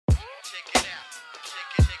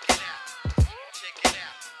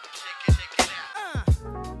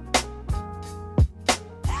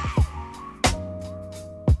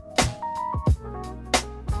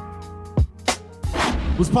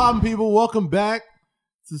What's poppin', people? Welcome back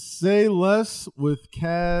to Say Less with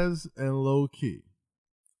Kaz and Low Key.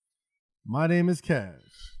 My name is Kaz.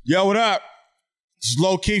 Yo, what up? This is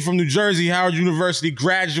Low Key from New Jersey, Howard University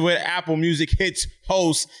graduate, Apple Music hits,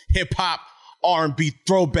 host, hip hop, R&B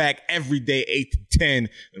throwback every day, 8 to 10. And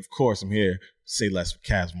of course, I'm here to Say Less with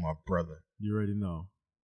Kaz, my brother. You already know.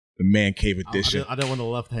 The Man Cave Edition. I didn't want to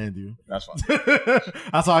left hand you. That's fine.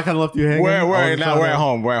 That's why I kind of left you hanging. We're at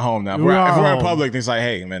home. We're at home now. If we're in public, it's like,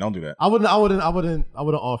 hey, man, don't do that. I wouldn't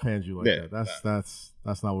offhand you like that.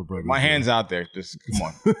 That's not what brothers My do. hand's out there. Just come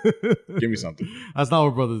on. Give me something. That's not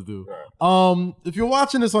what brothers do. If you're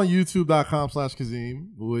watching this on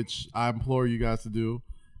youtube.com/Kazim, which I implore you guys to do,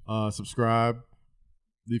 subscribe,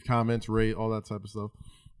 leave comments, rate, all that type of stuff.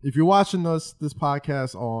 If you're watching this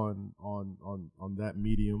podcast on that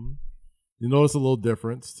medium, you notice a little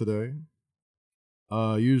difference today.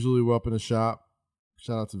 Usually we're up in the shop.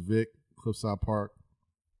 Shout out to Vic, Cliffside Park,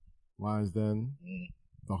 Lions Den,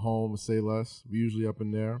 the home of Say Less. We're usually up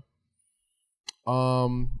in there.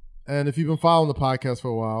 And if you've been following the podcast for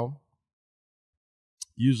a while,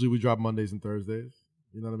 usually we drop Mondays and Thursdays.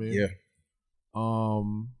 You know what I mean? Yeah.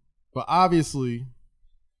 But obviously,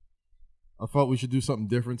 I thought we should do something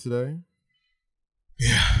different today.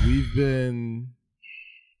 Yeah. We've been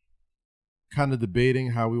kind of debating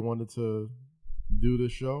how we wanted to do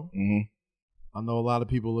this show. Mm-hmm. I know a lot of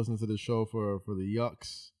people listen to this show for the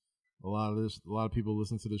yucks. A lot of people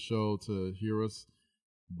listen to the show to hear us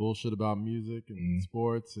bullshit about music and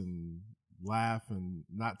sports and laugh and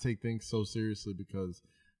not take things so seriously because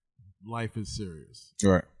life is serious.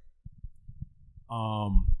 Right.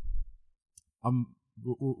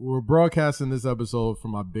 We're broadcasting this episode from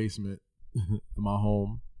my basement in my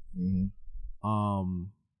home. Mm-hmm.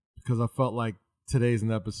 Because I felt like today's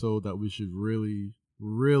an episode that we should really,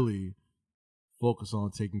 really focus on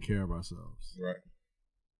taking care of ourselves. Right.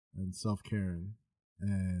 And self-caring.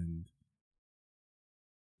 And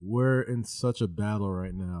we're in such a battle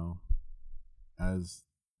right now as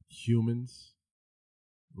humans.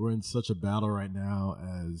 We're in such a battle right now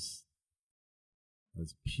as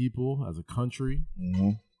people, as a country.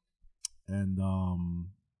 Mm-hmm. And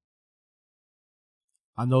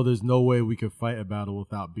I know there's no way we could fight a battle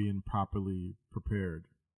without being properly prepared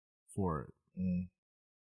for it.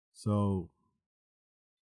 So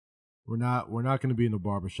we're not going to be in the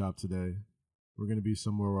barbershop today. We're going to be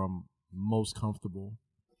somewhere where I'm most comfortable.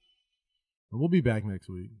 And we'll be back next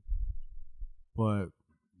week. But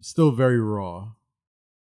still very raw.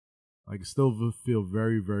 Like, still feel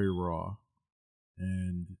very, very raw.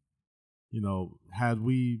 And, you know, had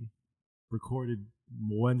we recorded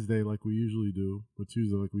Wednesday like we usually do, or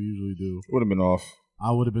Tuesday like we usually do, Would have been off.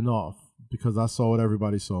 I would have been off because I saw what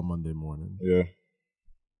everybody saw Monday morning. Yeah.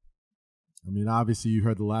 I mean, obviously you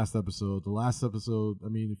heard the last episode. I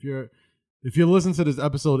mean, if you're listening to this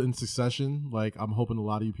episode in succession, like I'm hoping a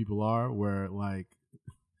lot of you people are, where like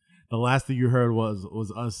the last thing you heard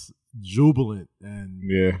was us jubilant and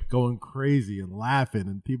going crazy and laughing,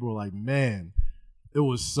 and people were like, man, it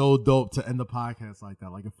was so dope to end the podcast like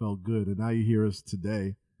that. Like, it felt good. And now you hear us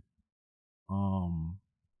today.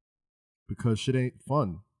 Because shit ain't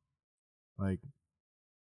fun. Like,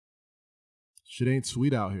 shit ain't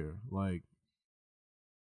sweet out here. Like,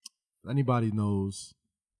 anybody knows.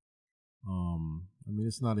 I mean,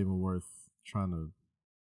 it's not even worth trying to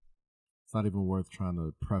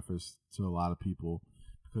preface to a lot of people,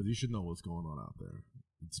 because you should know what's going on out there.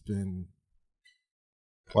 It's been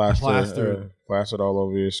plastered all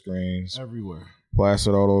over your screens, everywhere,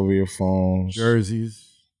 plastered all over your phones,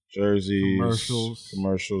 jerseys, commercials,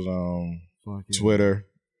 Twitter,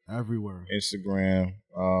 everywhere, Instagram.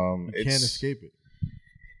 You can't escape it.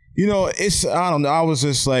 You know, I don't know. I was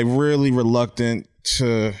just like really reluctant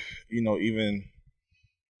to, you know, even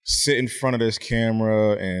sit in front of this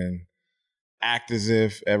camera and act as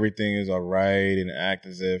if everything is all right and act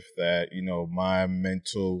as if that, you know, my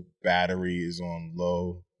mental battery is on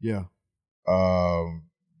low. Yeah.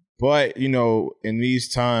 But, you know, in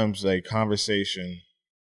these times, like conversation,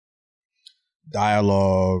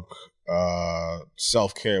 dialogue,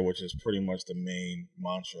 self-care, which is pretty much the main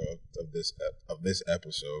mantra of this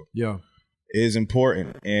episode. Yeah. Is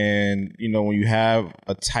important. And, you know, when you have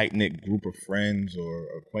a tight-knit group of friends or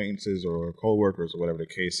acquaintances or coworkers or whatever the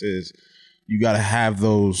case is, you got to have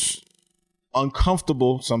those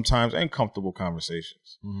uncomfortable sometimes and comfortable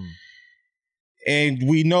conversations. Mm-hmm. And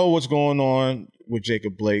we know what's going on with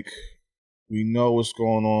Jacob Blake. We know what's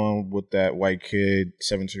going on with that white kid,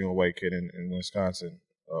 17-year-old white kid in Wisconsin,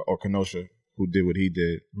 or Kenosha, who did what he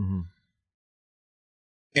did. Mm-hmm.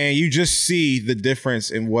 And you just see the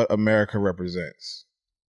difference in what America represents.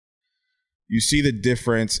 you see the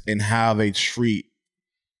difference in how they treat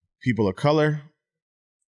people of color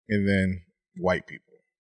and then white people.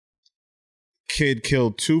 Kid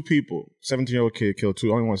killed 2 people. 17-year-old kid killed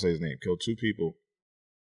 2. I don't want to say his name. Killed 2 people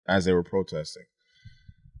as they were protesting.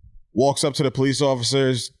 Walks up to the police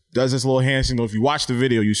officers, does this little hand signal. If you watch the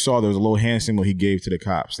video, you saw there was a little hand signal he gave to the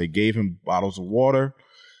cops. They gave him bottles of water.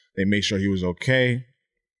 They made sure he was okay.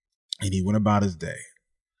 And he went about his day.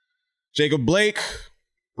 Jacob Blake,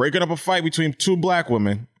 breaking up a fight between 2 black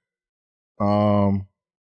women.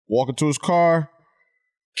 Walking to his car.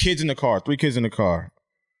 Kids in the car. 3 kids in the car.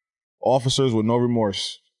 Officers with no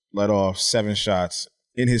remorse let off 7 shots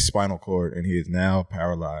in his spinal cord, and he is now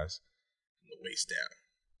paralyzed from the waist down.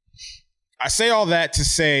 I say all that to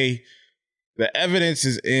say the evidence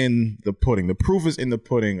is in the pudding. The proof is in the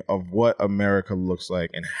pudding of what America looks like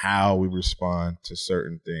and how we respond to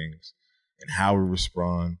certain things and how we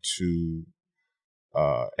respond to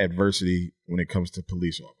adversity when it comes to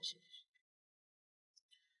police officers.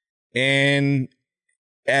 And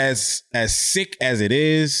as sick as it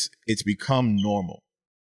is, it's become normal.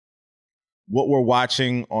 What we're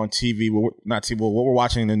watching on TV, what we're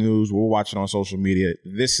watching in the news, what we're watching on social media,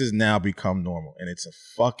 this has now become normal. And it's a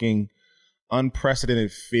fucking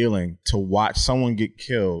unprecedented feeling to watch someone get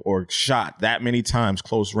killed or shot that many times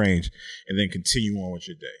close range and then continue on with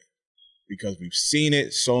your day. Because we've seen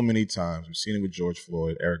it so many times. We've seen it with George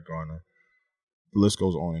Floyd, Eric Garner. The list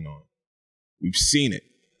goes on and on. We've seen it.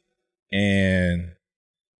 And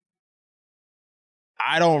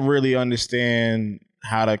I don't really understand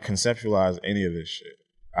how to conceptualize any of this shit.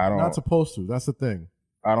 I don't. Not supposed to. That's the thing.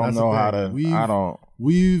 I don't know how to. I don't.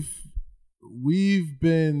 We've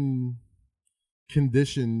been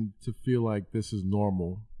conditioned to feel like this is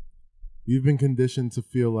normal. We've been conditioned to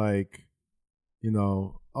feel like,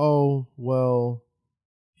 oh, well,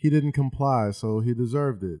 he didn't comply, so he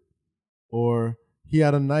deserved it. Or he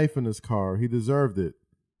had a knife in his car, he deserved it.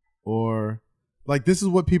 Or like this is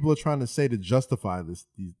what people are trying to say to justify these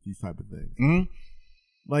type of things. Mm-hmm.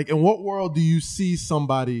 Like, in what world do you see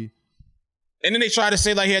somebody? And then they try to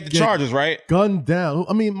say like he had the charges, right? Gunned down.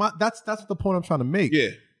 I mean, that's the point I'm trying to make. Yeah.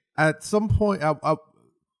 At some point,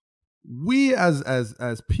 we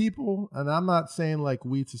as people, and I'm not saying like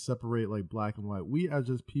we to separate like black and white. We as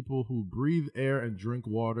just people who breathe air and drink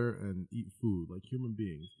water and eat food, like human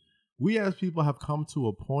beings. We as people have come to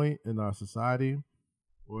a point in our society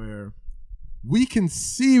where we can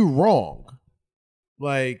see wrong.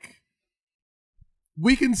 Like,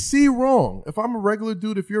 we can see wrong. If I'm a regular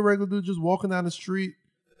dude, if you're a regular dude just walking down the street,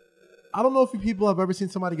 I don't know if you people have ever seen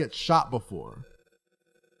somebody get shot before.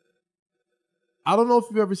 I don't know if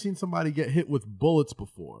you've ever seen somebody get hit with bullets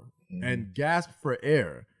before and gasp for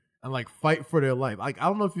air and like fight for their life. Like, I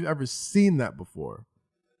don't know if you've ever seen that before.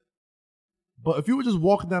 But if you were just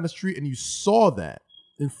walking down the street and you saw that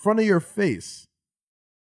in front of your face,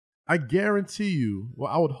 I guarantee you,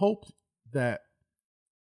 well, I would hope that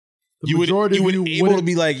you would be able to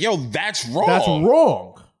be like, yo, that's wrong. That's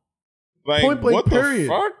wrong. Like, point blank, what period. The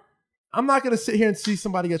fuck? I'm not going to sit here and see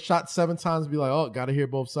somebody get shot 7 times and be like, oh, got to hear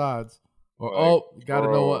both sides. Or, like, got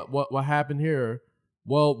to know what happened here.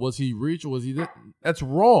 Well, was he reach or was he... That's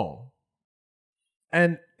wrong.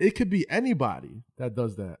 And it could be anybody that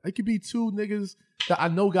does that. It could be 2 niggas that I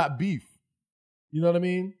know got beef. You know what I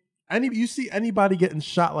mean? You see anybody getting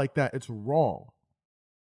shot like that, it's wrong.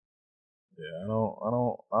 Yeah, I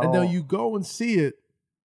don't. And then you go and see it,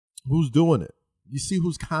 who's doing it. You see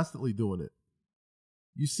who's constantly doing it.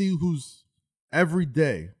 You see who's every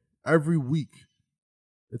day, every week.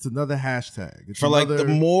 It's another hashtag. It's like the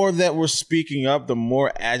more that we're speaking up, the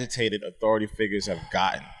more agitated authority figures have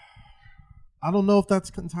gotten. I don't know if that's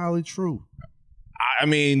entirely true. I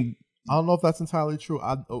mean, I don't know if that's entirely true.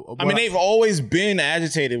 They've always been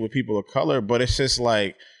agitated with people of color, but it's just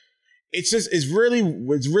like, it's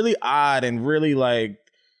really odd and really like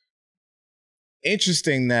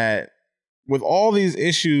interesting that with all these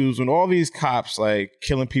issues, when all these cops like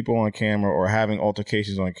killing people on camera or having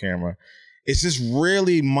altercations on camera, it's just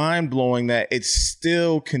really mind blowing that it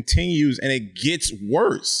still continues and it gets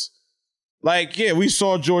worse. Like, yeah, we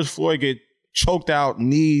saw George Floyd get choked out,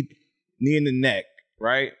 knee in the neck,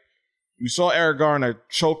 right? We saw Eric Garner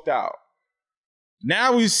choked out.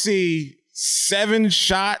 Now we see 7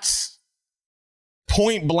 shots,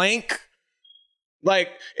 point blank. Like,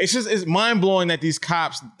 it's mind blowing that these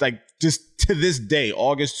cops, like, just to this day,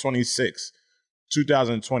 August 26th,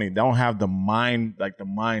 2020, don't have the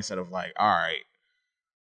mindset of like, all right,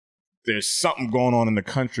 there's something going on in the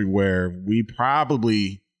country where we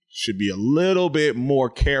probably should be a little bit more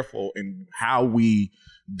careful in how we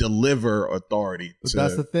deliver authority. But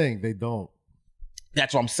that's the thing, they don't.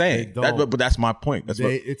 That's what I'm saying. But that's my point.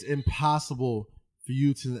 It's impossible for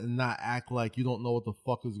you to not act like you don't know what the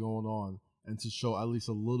fuck is going on and to show at least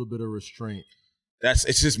a little bit of restraint.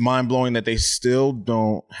 It's just mind blowing that they still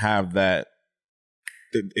don't have that.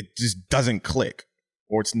 It just doesn't click,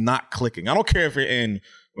 or it's not clicking. I don't care if you're in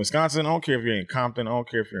Wisconsin. I don't care if you're in Compton. I don't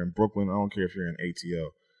care if you're in Brooklyn. I don't care if you're in ATL.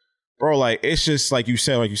 Bro, like, it's just like you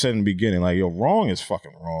said in the beginning, like, yo, wrong is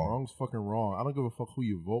fucking wrong. Wrong's fucking wrong. I don't give a fuck who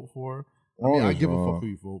you vote for. I give a fuck who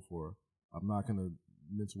you vote for. I'm not going to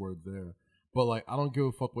mince words there. But, like, I don't give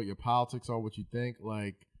a fuck what your politics are, what you think.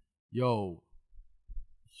 Like, yo,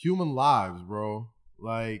 human lives, bro.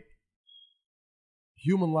 Like,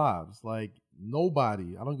 human lives. Like,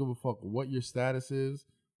 nobody, I don't give a fuck what your status is,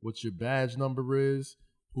 what your badge number is,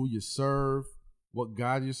 who you serve, what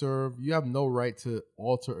God you serve. You have no right to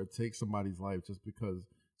alter or take somebody's life just because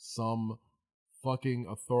some fucking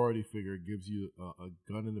authority figure gives you a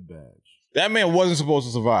gun and a badge. That man wasn't supposed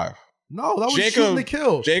to survive. No, that was shooting to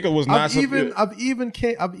kill. Jacob was not. I've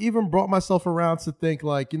even brought myself around to think,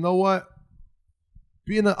 like, you know what?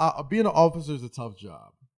 Being an officer is a tough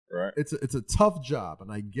job. Right. It's a tough job,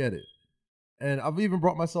 and I get it. And I've even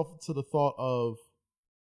brought myself to the thought of,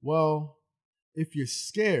 well, if you're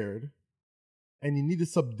scared and you need to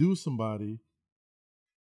subdue somebody,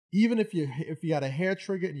 even if you got a hair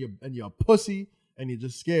trigger and you're a pussy and you're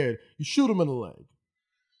just scared, you shoot them in the leg.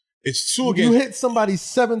 It's two against. You hit somebody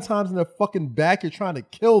 7 times in their fucking back. You're trying to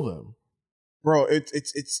kill them, bro.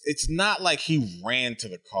 It's not like he ran to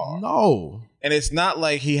the car. No, and it's not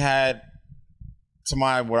like he had. To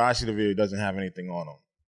where I see the video, doesn't have anything on him.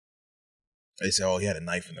 They say, oh, he had a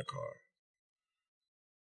knife in the car.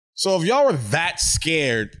 So if y'all were that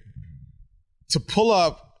scared to pull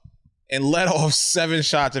up and let off 7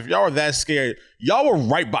 shots, if y'all were that scared, y'all were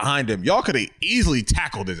right behind him. Y'all could have easily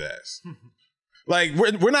tackled his ass. Like,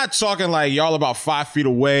 we're not talking like y'all about 5 feet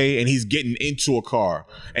away and he's getting into a car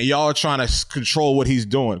and y'all are trying to control what he's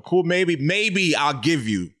doing. Cool, maybe I'll give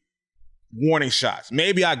you warning shots.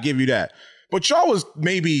 Maybe I'll give you that. But y'all was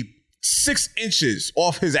maybe 6 inches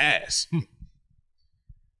off his ass.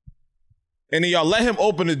 And then y'all let him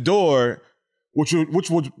open the door, which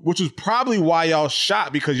was probably why y'all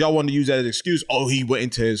shot, because y'all wanted to use that as an excuse. Oh, he went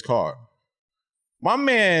into his car. My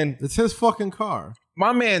man... It's his fucking car.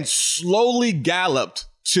 My man slowly galloped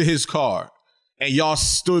to his car, and y'all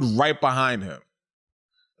stood right behind him.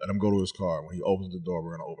 Let him go to his car. When he opens the door,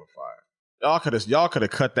 we're going to open fire. Y'all could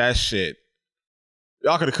have cut that shit.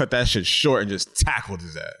 Y'all could have cut that shit short and just tackled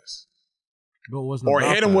his ass. Or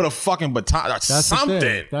hit him with a fucking baton or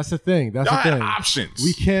something. That's the thing. Y'all had options.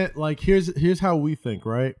 We can't, like, here's how we think,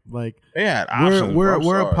 right? Like, they had options. We're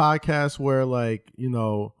a podcast where, like, you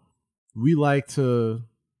know, we like to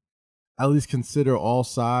at least consider all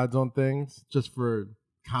sides on things, just for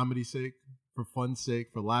comedy's sake, for fun's sake,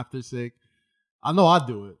 for laughter's sake. I know I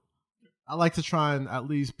do it. I like to try and at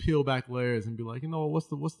least peel back layers and be like, you know, what's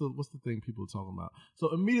the thing people are talking about?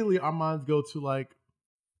 So immediately our minds go to, like,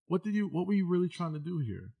 what were you really trying to do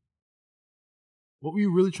here? What were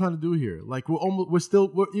you really trying to do here? Like, we're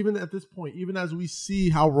even at this point, even as we see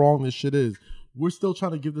how wrong this shit is, we're still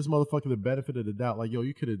trying to give this motherfucker the benefit of the doubt. Like, yo,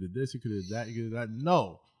 you could have did this, you could have did that, you could have did that.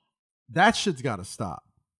 No, that shit's got to stop.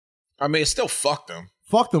 I mean, it still fucked them.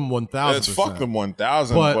 Fuck them 1,000%. It's fuck them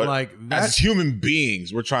 1,000. But like, as human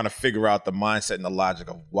beings, we're trying to figure out the mindset and the logic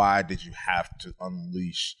of why did you have to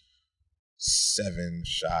unleash 7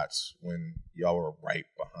 shots when y'all were right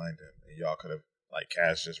behind him, and y'all could have, like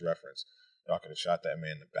Cass just referenced, y'all could have shot that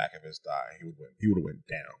man in the back of his thigh. He would have went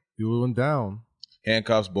down. He would have went down.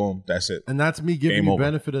 Handcuffs, boom, that's it. And that's me giving you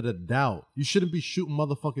benefit of the doubt. You shouldn't be shooting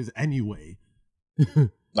motherfuckers anyway.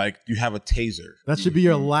 Like, you have a taser. That should be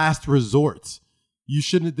your last resort. You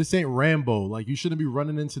shouldn't. This ain't Rambo. Like, you shouldn't be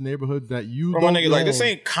running into neighborhoods that you don't know. Like, this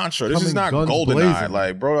ain't Contra. This is not GoldenEye.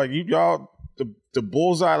 Like, bro, like, y'all, the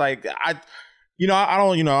bullseye. Like, I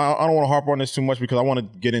don't want to harp on this too much because I want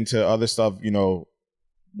to get into other stuff. You know,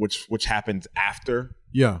 which happens after.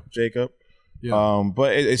 Yeah, Jacob. Yeah.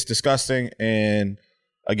 But it's disgusting. And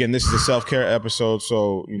again, this is a self-care episode,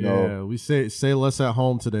 so you know. Yeah, we say less at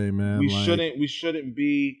home today, man. We shouldn't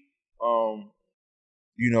be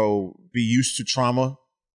be used to trauma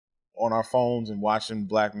on our phones and watching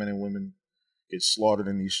black men and women get slaughtered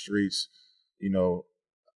in these streets. You know,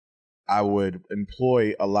 I would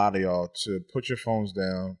employ a lot of y'all to put your phones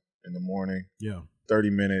down in the morning. Yeah. 30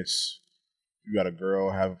 minutes. You got a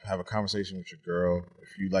girl, have a conversation with your girl.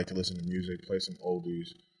 If you like to listen to music, play some oldies,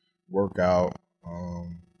 work out,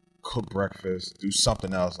 cook breakfast, do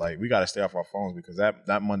something else. Like, we got to stay off our phones because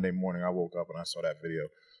that Monday morning I woke up and I saw that video.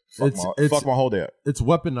 Fuck my whole day up. It's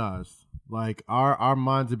weaponized. Like, our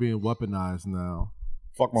minds are being weaponized now.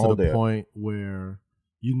 Fuck my whole day. To the point where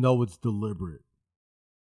you know it's deliberate.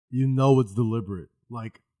 You know it's deliberate.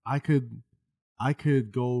 Like I could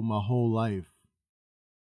go my whole life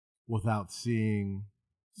without seeing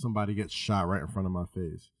somebody get shot right in front of my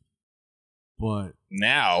face. But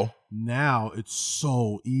now it's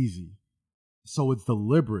so easy. So it's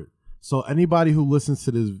deliberate. So anybody who listens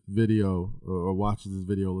to this video or watches this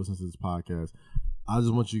video, listens to this podcast, I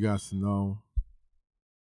just want you guys to know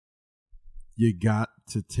you got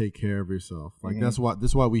to take care of yourself. Like this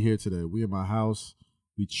is why we here today. We in my house,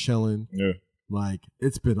 we chilling. Yeah. Like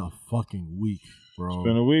it's been a fucking week, bro. It's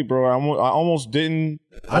been a week, bro. I almost couldn't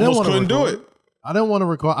do it. I didn't want to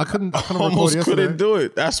record. I couldn't almost record couldn't do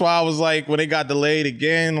it. That's why I was like, when it got delayed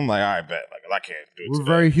again, I'm like, all right, bet. Like I can't do it. We're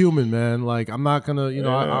today. very human, man. Like I'm not gonna,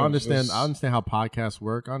 I understand. I understand how podcasts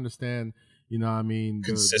work. I understand, what I mean,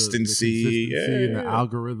 consistency and the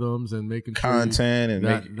algorithms and making content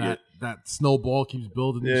and that snowball keeps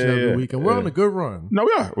building each every week, and we're on a good run. No,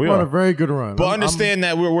 we are. We're on a very good run. But understand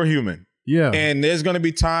that we're human. Yeah, and there's gonna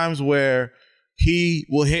be times where he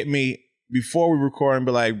will hit me before we record and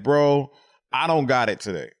be like, bro, I don't got it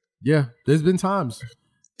today. Yeah, there's been times.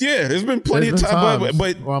 Yeah, there's been plenty of times,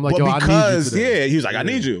 but I'm like, but because he was like, I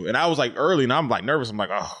need you, and I was like early, and I'm like nervous. I'm like,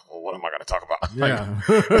 oh, well, what am I going to talk about? Yeah,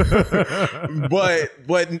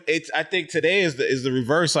 but it's. I think today is the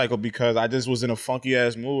reverse cycle because I just was in a funky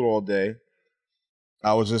ass mood all day.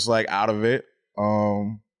 I was just like out of it,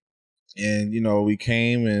 and we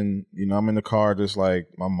came, and I'm in the car, just like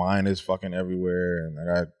my mind is fucking everywhere, and I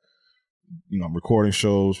got. I'm recording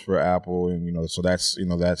shows for Apple and, so that's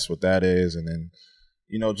what that is. And then,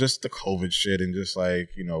 just the COVID shit and just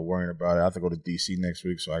like, worrying about it. I have to go to DC next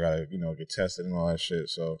week. So I got to, get tested and all that shit.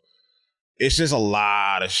 So it's just a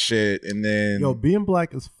lot of shit. And then. Being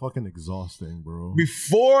black is fucking exhausting, bro.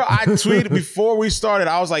 Before we started,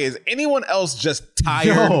 I was like, is anyone else just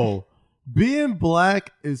tired? Being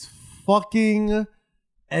black is fucking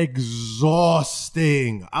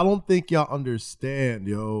exhausting. I don't think y'all understand,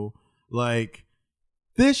 yo. Like,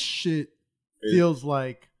 this shit feels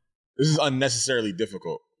like... This is unnecessarily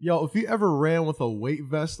difficult. Yo, if you ever ran with a weight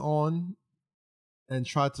vest on and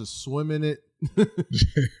tried to swim in it,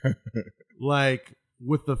 like,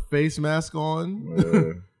 with the face mask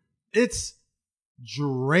on, it's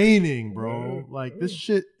draining, bro. Like, this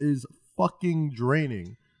shit is fucking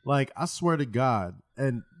draining. Like, I swear to God.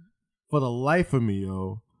 And for the life of me,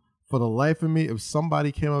 if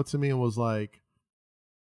somebody came up to me and was like,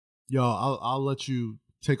 yo, I'll let you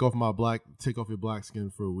take off your black skin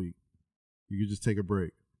for a week. You could just take a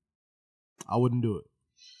break. I wouldn't do it.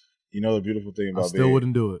 The beautiful thing about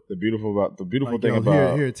wouldn't do it. The beautiful thing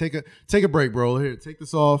about here, take a break, bro. Here, take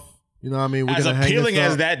this off. You know what I mean? As appealing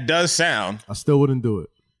as that does sound, I still wouldn't do it.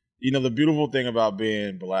 The beautiful thing about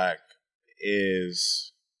being black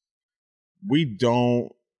is we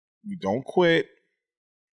don't quit.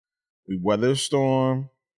 We weather a storm.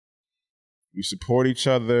 We support each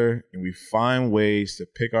other, and we find ways to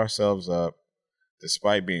pick ourselves up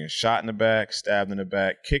despite being shot in the back, stabbed in the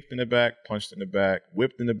back, kicked in the back, punched in the back,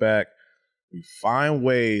 whipped in the back. We find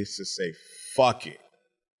ways to say, fuck it.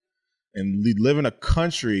 And we live in a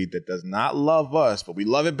country that does not love us, but we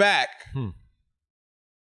love it back.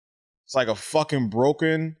 It's like a fucking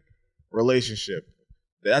broken relationship.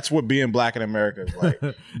 That's what being black in America is like.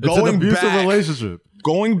 It's an abusive relationship.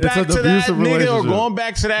 Going back to that nigga or going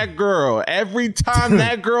back to that girl. Every time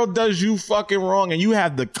that girl does you fucking wrong and you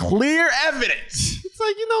have the clear evidence. It's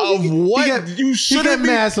like, you shouldn't get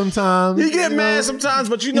mad sometimes. He get mad sometimes,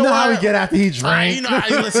 but you know how he get after he drank.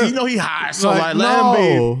 He high. So let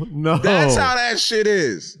him be. No. That's how that shit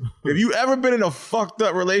is. If you ever been in a fucked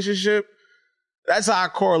up relationship, that's how I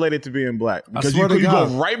correlate it to being black. Because you go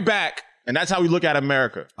right back. And that's how we look at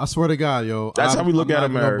America. I swear to God, yo. That's how we look at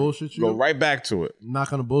America. Bullshit you. Go right back to it. I'm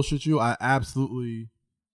not gonna bullshit you. I absolutely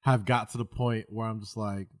have got to the point where I'm just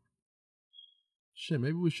like, shit,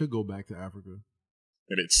 maybe we should go back to Africa.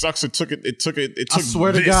 And it sucks. It took. I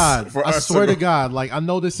swear to God. I swear to God. Like, I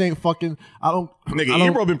know this ain't fucking. Nigga,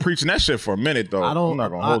 Ebro been preaching that shit for a minute though. I'm not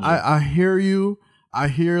gonna hold you. I hear you. I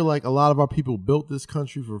hear like a lot of our people built this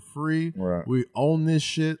country for free. Right. We own this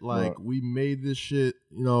shit. Like we made this shit,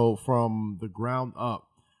 from the ground up.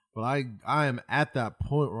 But I am at that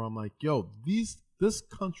point where I'm like, yo, this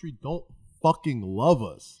country don't fucking love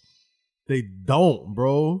us. They don't,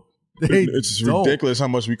 bro. It's ridiculous how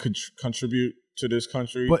much we could contribute to this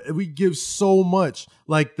country. But we give so much.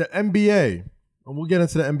 Like the NBA, and we'll get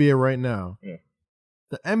into the NBA right now. Yeah.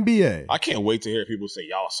 The NBA. I can't wait to hear people say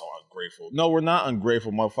y'all so ungrateful. No, we're not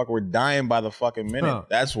ungrateful, motherfucker. We're dying by the fucking minute. Huh.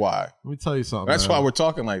 That's why. Let me tell you something. That's why we're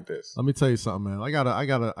talking like this. Let me tell you something, man. I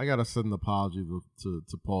gotta send an apology to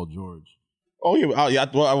Paul George. Oh yeah,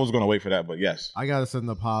 well, I was gonna wait for that, but yes, I gotta send an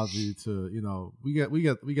apology to we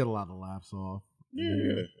get a lot of laughs off.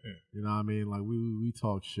 Yeah. You know what I mean? Like we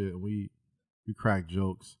talk shit and we crack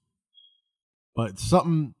jokes, but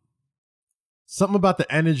something about the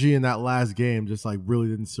energy in that last game just like really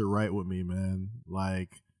didn't sit right with me, man.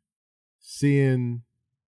 Like seeing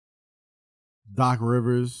Doc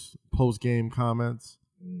Rivers post game comments,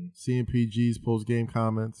 seeing PG's post game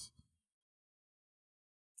comments,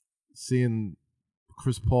 seeing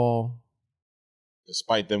Chris Paul.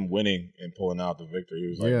 Despite them winning and pulling out the victory, he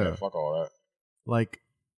was like, man, fuck all that. Like,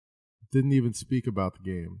 didn't even speak about the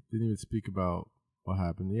game. Didn't even speak about what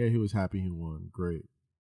happened. Yeah, he was happy he won. Great.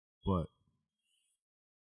 But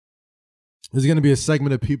there's going to be a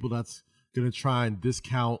segment of people that's going to try and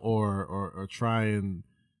discount or try and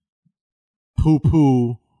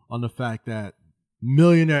poo-poo on the fact that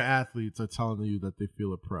millionaire athletes are telling you that they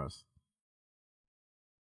feel oppressed.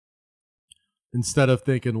 Instead of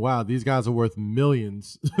thinking, wow, these guys are worth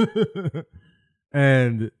millions.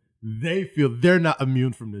 And they feel they're not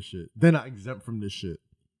immune from this shit. They're not exempt from this shit.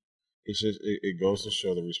 It's just, it goes to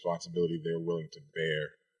show the responsibility they're willing to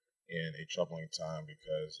bear in a troubling time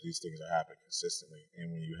because these things are happening consistently.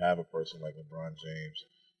 And when you have a person like LeBron James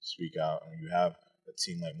speak out, and you have a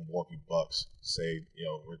team like Milwaukee Bucks say,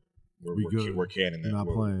 we're canning them,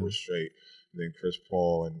 we're straight. And then Chris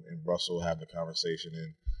Paul and Russell have the conversation,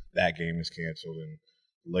 and that game is canceled. And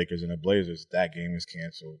the Lakers and the Blazers, that game is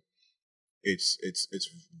canceled. It's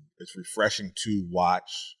refreshing to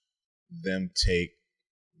watch them take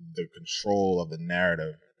the control of the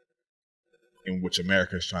narrative in which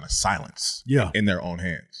America is trying to silence in their own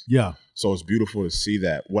hands. Yeah. So it's beautiful to see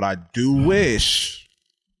that. What I do wish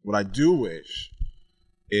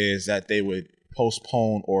is that they would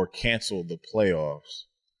postpone or cancel the playoffs,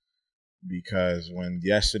 because when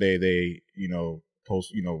yesterday they,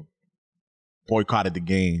 boycotted the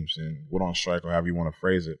games and went on strike, or however you want to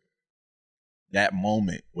phrase it, that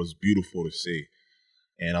moment was beautiful to see.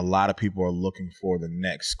 And a lot of people are looking for the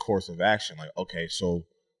next course of action. Like, okay, so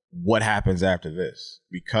what happens after this?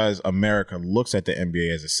 Because America looks at the NBA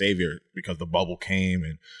as a savior because the bubble came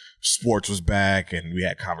and sports was back and we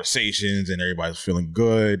had conversations and everybody was feeling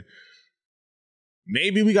good.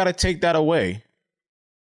 Maybe we got to take that away.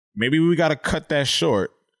 Maybe we got to cut that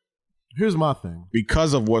short. Here's my thing.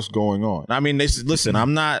 Because of what's going on. I mean, listen,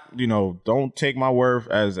 I'm not, don't take my word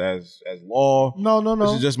as law. No.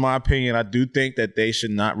 This is just my opinion. I do think that they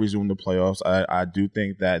should not resume the playoffs. I do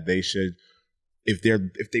think that they should, if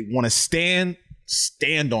they want to stand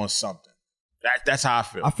on something. That's how I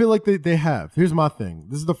feel. I feel like they have. Here's my thing.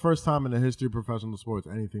 This is the first time in the history of professional sports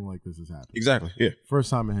anything like this has happened. Exactly. Yeah. First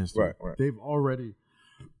time in history. Right. They've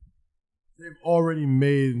already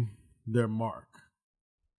made their mark.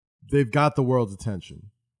 They've got the world's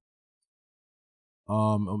attention.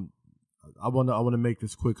 I want to make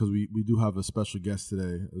this quick because we do have a special guest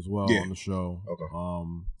today as well on the show. Okay.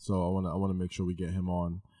 So I want to make sure we get him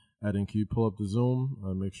on. Eden, can you pull up the Zoom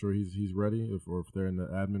and make sure he's ready if they're in the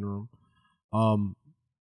admin room? I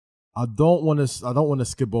don't want to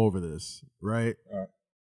skip over this, right? All right.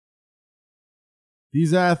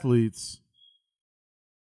 These athletes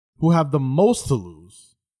who have the most to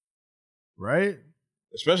lose, right?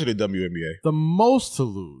 Especially the WNBA. The most to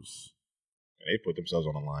lose. And they put themselves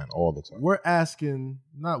on the line all the time. We're asking,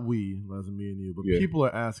 not we, as in me and you, but people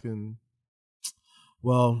are asking,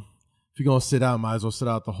 well, if you're going to sit out, might as well sit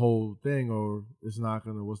out the whole thing, or it's not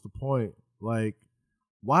going to, what's the point? Like,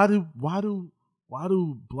 why do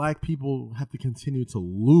black people have to continue to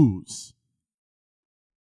lose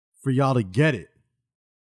for y'all to get it?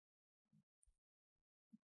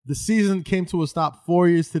 The season came to a stop 4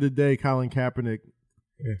 years to the day Colin Kaepernick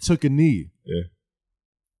took a knee. Yeah.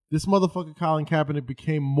 This motherfucker Colin Kaepernick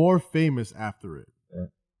became more famous after it. Right.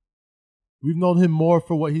 We've known him more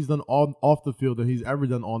for what he's done off the field than he's ever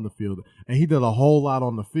done on the field. And he did a whole lot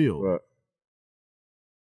on the field. Right.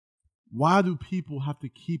 Why do people have to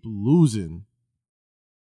keep losing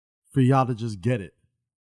for y'all to just get it?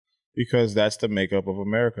 Because that's the makeup of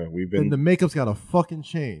America. And the makeup's got to fucking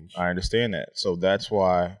change. I understand that. So that's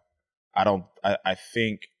why I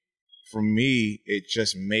think for me, it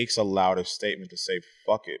just makes a louder statement to say,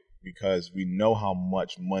 fuck it. Because we know how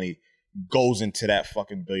much money goes into that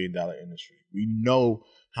fucking $1 billion industry. We know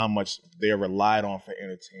how much they're relied on for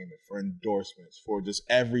entertainment, for endorsements, for just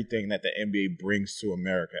everything that the NBA brings to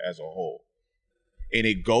America as a whole. And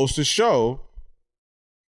it goes to show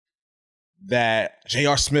that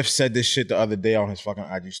J.R. Smith said this shit the other day on his fucking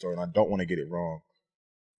IG story, and I don't want to get it wrong.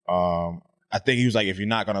 I think he was like, if you're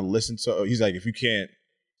not gonna listen to, he's like, if you can't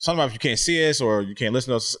see us or you can't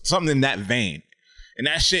listen to us, something in that vein. And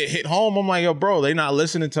that shit hit home. I'm like, yo, bro, they not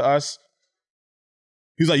listening to us.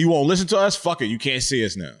 He's like, you won't listen to us? Fuck it, you can't see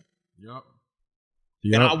us now. Yep.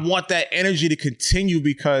 And I want that energy to continue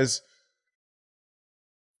because,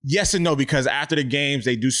 yes and no, because after the games,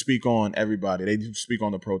 they do speak on everybody. They do speak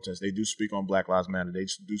on the protests. They do speak on Black Lives Matter. They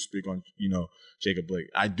do speak on, Jacob Blake.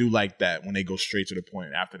 I do like that when they go straight to the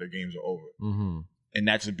point after the games are over. Mm-hmm. And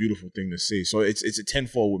that's a beautiful thing to see. So it's a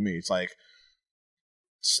tenfold with me. It's like,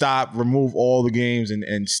 stop, remove all the games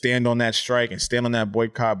and stand on that strike and stand on that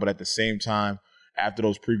boycott. But at the same time, after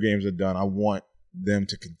those pre-games are done, I want them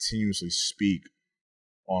to continuously speak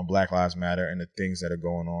on Black Lives Matter and the things that are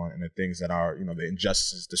going on and the things that are, the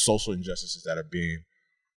injustices, the social injustices that are being,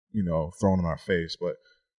 thrown in our face. But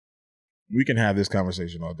we can have this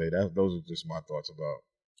conversation all day. Those are just my thoughts about.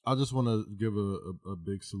 I just want to give a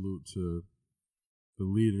big salute to the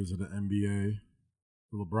leaders of the NBA,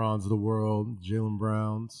 the LeBrons of the world, Jaylen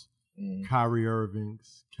Browns, Kyrie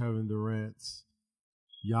Irvings, Kevin Durant's,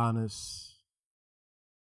 Giannis,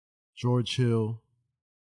 George Hill,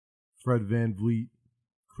 Fred VanVleet,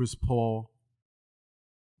 Chris Paul,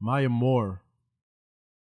 Maya Moore,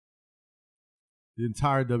 the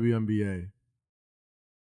entire WNBA.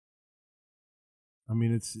 I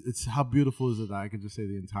mean, it's how beautiful is it that I can just say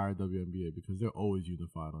the entire WNBA because they're always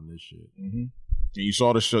unified on this shit. Mm-hmm. And you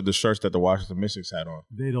saw the shirts that the Washington Mystics had on.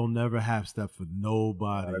 They don't never half step for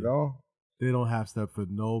nobody. Not at all. They don't half step for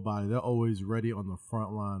nobody. They're always ready on the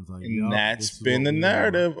front lines. Like, and that's been the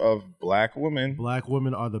narrative of black women. Black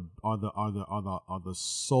women are the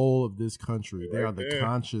soul of this country. They are the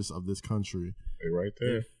conscience of this country. They're right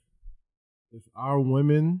there. If our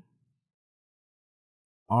women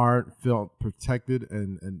aren't felt protected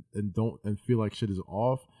and don't feel like shit is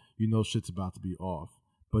off, shit's about to be off.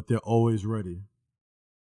 But they're always ready.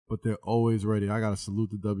 I gotta salute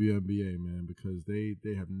the WNBA, man, because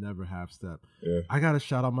they have never half stepped. Yeah. I gotta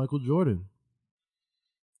shout out Michael Jordan.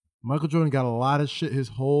 Michael Jordan got a lot of shit his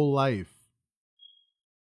whole life.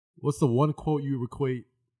 What's the one quote you equate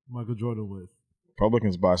Michael Jordan with?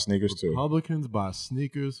 Republicans buy sneakers too. Republicans buy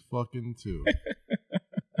sneakers fucking too.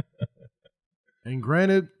 And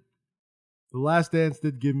granted, The Last Dance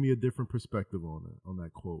did give me a different perspective on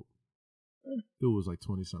that quote. Dude was like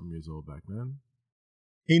 20-something years old back then.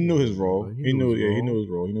 He knew his role. He knew his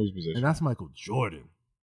role. He knew his position. And that's Michael Jordan.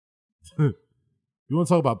 You want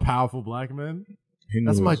to talk about powerful black men? He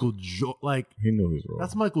knew he knew his role.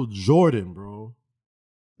 That's Michael Jordan, bro.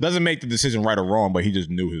 Doesn't make the decision right or wrong, but he just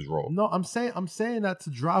knew his role. No, I'm saying that to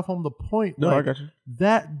drive home the point. No, I got you.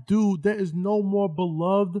 That dude, there is no more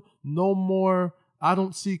beloved, no more I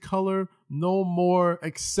don't see color, no more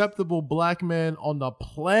acceptable black man on the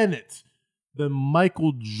planet than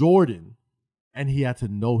Michael Jordan. And he had to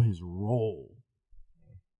know his role.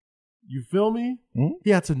 You feel me? Mm-hmm.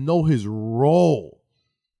 He had to know his role.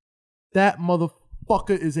 That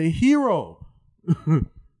motherfucker is a hero.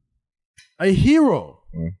 A hero.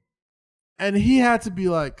 Mm-hmm. And he had to be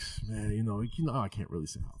like, man, I can't really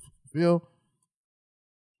say how I feel.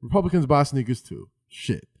 Republicans buy sneakers too.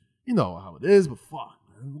 Shit. You know how it is, but fuck,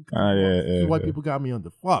 man. White people got me under.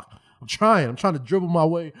 Fuck. I'm trying to dribble my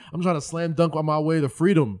way. I'm trying to slam dunk on my way to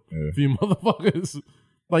freedom for you motherfuckers.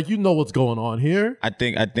 Like, you know what's going on here. I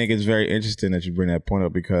think it's very interesting that you bring that point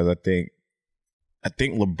up because I think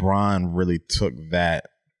LeBron really took that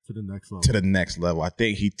to the next level. I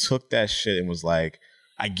think he took that shit and was like,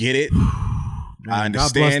 I get it. Man, I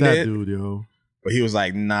understand God bless it. That dude, yo. But he was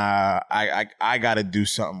like, nah, I gotta do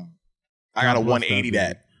something. I gotta 180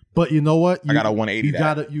 that. But you know what? I got a 180.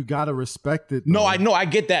 You gotta respect it. Though. No, I know. I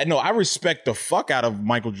get that. No, I respect the fuck out of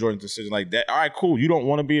Michael Jordan's decision like that. All right, cool. You don't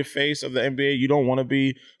want to be a face of the NBA. You don't want to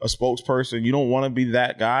be a spokesperson. You don't want to be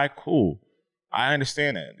that guy. Cool. I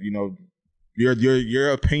understand that.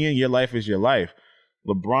 Your opinion, your life is your life.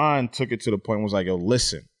 LeBron took it to the point where it was like, yo,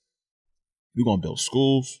 listen, we're gonna build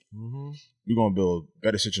schools. Mm-hmm. We're gonna build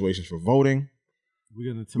better situations for voting.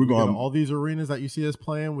 We're gonna all these arenas that you see us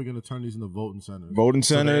playing. We're gonna turn these into voting centers.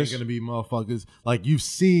 So they're gonna be motherfuckers like you've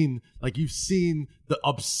seen the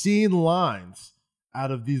obscene lines out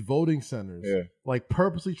of these voting centers. Yeah. Like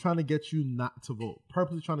purposely trying to get you not to vote,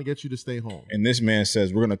 purposely trying to get you to stay home. And this man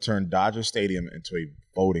says we're gonna turn Dodger Stadium into a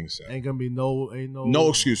voting center. Ain't gonna be no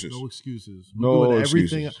excuses. No excuses.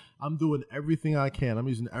 I'm doing everything I can. I'm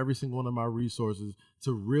using every single one of my resources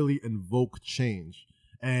to really invoke change.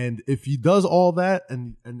 And if he does all that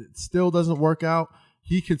and it still doesn't work out,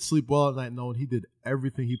 he could sleep well at night knowing he did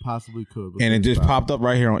everything he possibly could. And it just popped up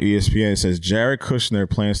right here on ESPN. It says Jared Kushner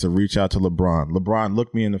plans to reach out to LeBron. LeBron,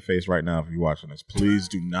 look me in the face right now if you're watching this. Please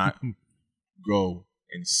do not go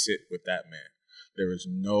and sit with that man. There is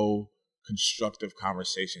no constructive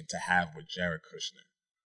conversation to have with Jared Kushner.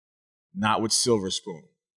 Not with Silver Spoon.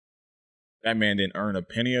 That man didn't earn a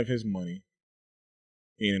penny of his money.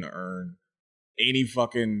 He didn't earn any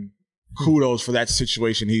fucking kudos for that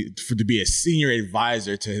situation. To be a senior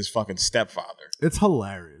advisor to his fucking stepfather. It's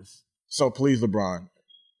hilarious. So please, LeBron,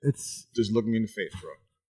 just look me in the face, bro.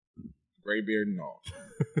 Gray beard and all.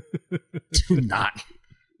 Do not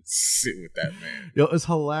sit with that man. Yo, it's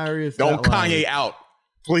hilarious. Don't Kanye out.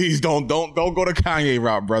 Please don't go the Kanye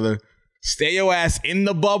route, brother. Stay your ass in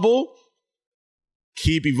the bubble.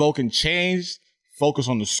 Keep evoking change. Focus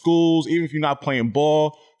on the schools. Even if you're not playing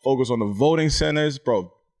ball, focus on the voting centers.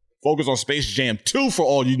 Bro, focus on Space Jam 2 for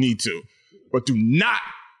all you need to. But do not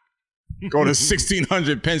go to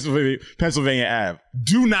 1600 Pennsylvania Ave.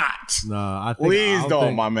 Do not. Nah, please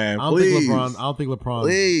don't, my man. Please. I don't think LeBron's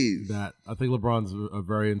please. that. I think LeBron's a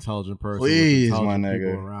very intelligent person. Please, my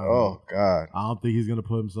nigga. Oh, God. I don't think he's going to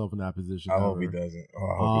put himself in that position. I hope he doesn't. I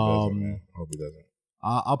hope he doesn't, man. I hope he doesn't.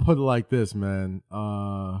 I'll put it like this, man.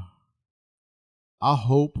 I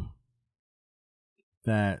hope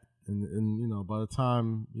that, and you know, by the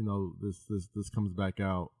time, you know, this comes back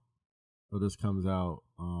out, or this comes out,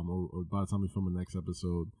 or by the time we film the next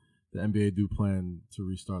episode, the NBA do plan to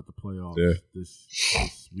restart the playoffs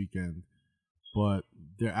this weekend. But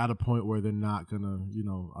they're at a point where they're not gonna, you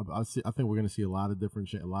know, I think we're gonna see a lot of a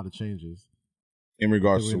lot of changes. In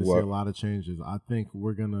regards to what? See a lot of changes. I think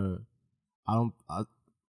we're gonna.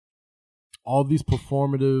 All these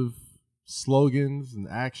performative slogans and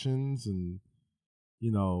actions and,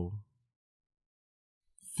 you know,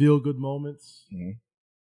 feel good moments to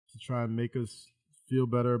try and make us feel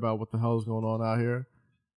better about what the hell is going on out here.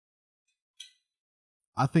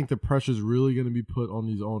 I think the pressure is really going to be put on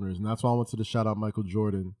these owners. And that's why I wanted to shout out Michael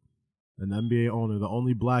Jordan, an NBA owner, the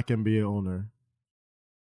only black NBA owner,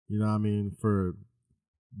 you know what I mean, for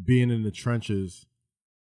being in the trenches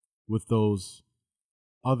with those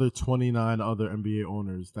other 29 other NBA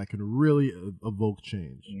owners that can really evoke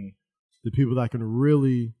change. The people that can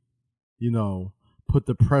really, you know, put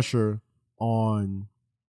the pressure on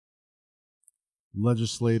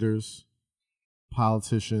legislators,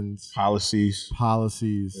 politicians, policies.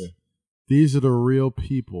 Yeah. These are the real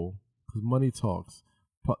people, because money talks.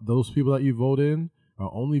 Those people that you vote in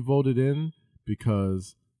are only voted in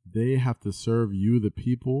because they have to serve you, the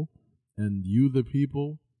people, and you, the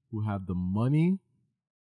people who have the money.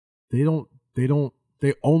 They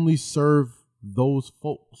only serve those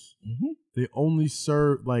folks. They only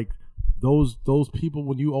serve like those people.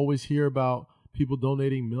 When you always hear about people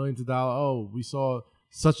donating millions of dollars, oh, we saw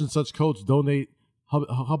such and such coach donate a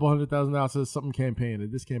couple $100,000 to something campaign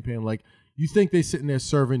and this campaign. Like, you think they sitting there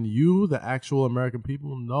serving you, the actual American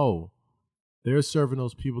people? No, they're serving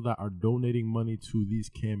those people that are donating money to these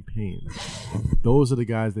campaigns. Those are the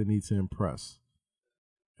guys they need to impress.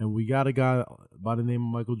 And we got a guy by the name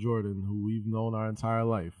of Michael Jordan who we've known our entire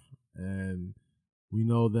life. And we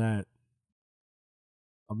know that,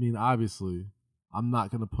 I mean, obviously, I'm not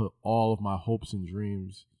going to put all of my hopes and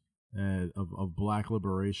dreams of black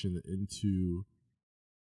liberation into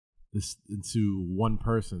one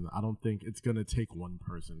person. I don't think it's going to take one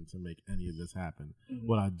person to make any of this happen.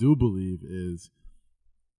 What I do believe is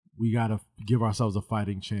we got to give ourselves a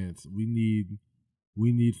fighting chance. We need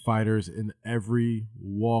fighters in every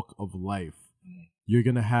walk of life. You're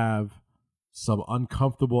going to have some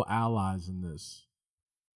uncomfortable allies in this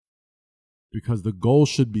because the goal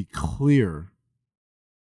should be clear.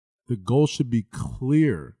 The goal should be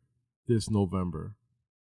clear this November.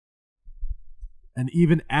 And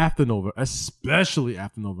even after November, especially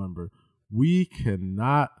after November, we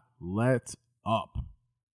cannot let up.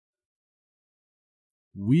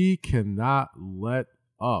 We cannot let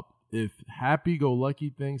up. If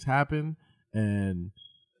happy-go-lucky things happen and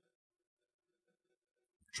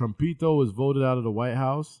Trumpito is voted out of the White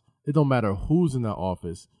House, it don't matter who's in that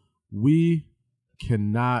office. We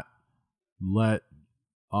cannot let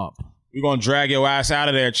up. We're going to drag your ass out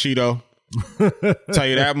of there, Cheeto. Tell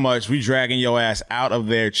you that much. We dragging your ass out of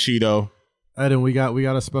there, Cheeto. Eden, we got a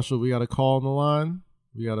call on the line.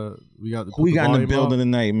 We got in the building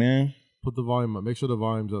tonight, man. Put the volume up. Make sure the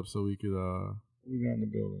volume's up so we could we got in the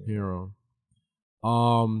building. Hear them.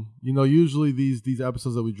 You know, usually these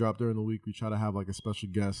episodes that we drop during the week, we try to have like a special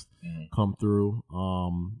guest come through.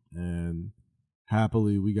 And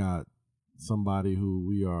happily we got somebody who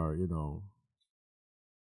we are, you know,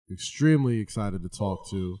 extremely excited to talk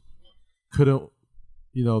to.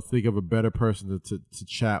 think of a better person to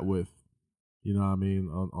chat with. You know what I mean?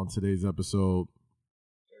 On today's episode.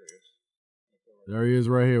 There he is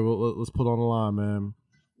right here. Let's put on the line, man.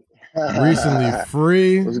 Recently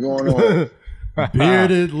free. What's going on?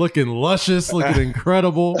 Bearded, looking luscious, looking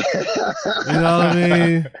incredible. You know what I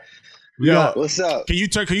mean? What's up? Can you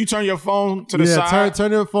turn your phone to the side?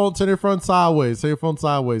 Turn your phone sideways. Turn your phone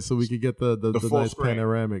sideways so we can get the nice screen.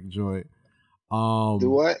 Panoramic joint. Do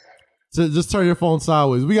what? So just turn your phone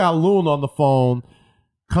sideways. We got Loon on the phone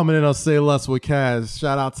coming in on Say Less with Kaz.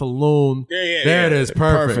 Shout out to Loon. There it is.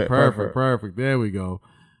 Perfect. There we go.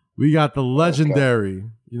 We got the legendary,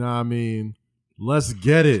 you know what I mean? Let's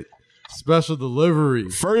get it. Special delivery.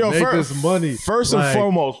 Make this money. First and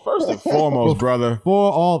foremost, brother.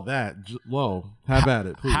 For all that, have at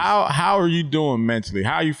it, please. How are you doing mentally?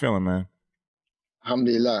 How are you feeling, man?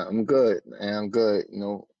 Alhamdulillah, I'm good, man. I'm good.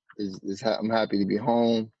 I'm happy to be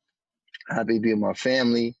home. Happy to be with my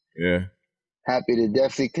family. Yeah. Happy to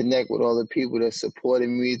definitely connect with all the people that supported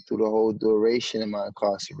me through the whole duration of my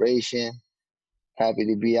incarceration. Happy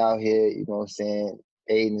to be out here, you know what I'm saying,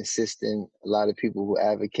 aiding and assisting a lot of people who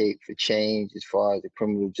advocate for change as far as the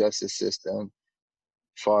criminal justice system,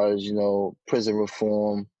 as far as, prison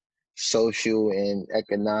reform, social and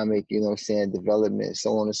economic, development,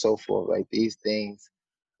 so on and so forth. Like, these things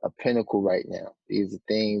are pinnacle right now. These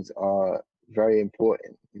things are very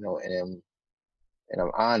important, and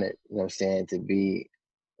I'm honored, to be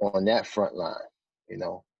on that front line,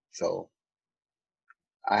 So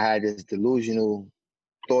I had this delusional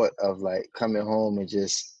thought of like coming home and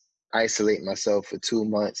just isolate myself for 2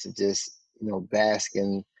 months and just, bask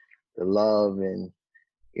in the love and,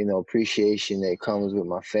 appreciation that comes with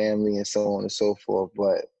my family and so on and so forth.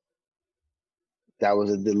 But that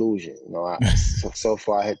was a delusion. So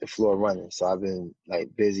far I hit the floor running. So I've been like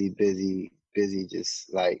busy,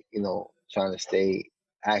 just like, trying to stay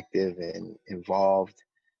active and involved.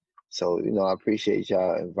 So, I appreciate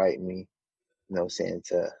y'all inviting me,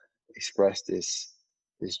 to express this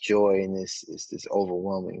joy and this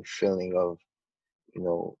overwhelming feeling of,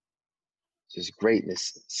 just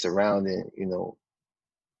greatness surrounding,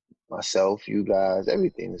 myself, you guys,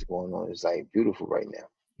 everything that's going on is like beautiful right now.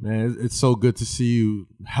 Man, it's so good to see you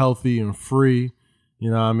healthy and free. You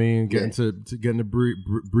know what I mean? Getting to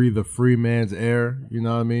breathe a free man's air. You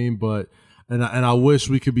know what I mean? But and I wish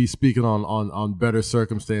we could be speaking on better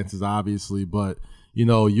circumstances, obviously. But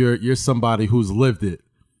you're somebody who's lived it.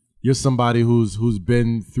 You're somebody who's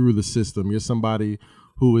been through the system. You're somebody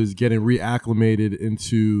who is getting reacclimated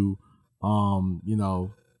into,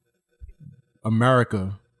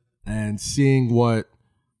 America, and seeing what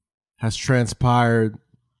has transpired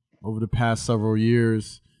over the past several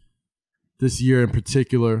years, this year in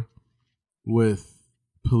particular, with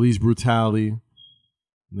police brutality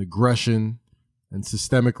and aggression and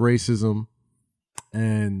systemic racism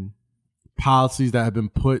and policies that have been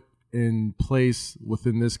put in place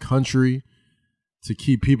within this country to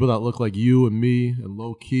keep people that look like you and me and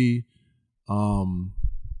low key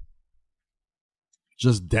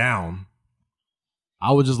just down.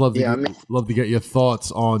 I would just love to get your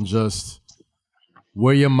thoughts on just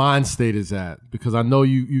where your mind state is at, because I know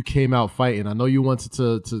you came out fighting. I know you wanted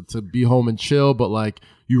to be home and chill, but like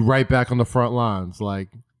you right back on the front lines, like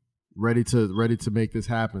ready to make this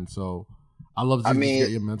happen. So I love to get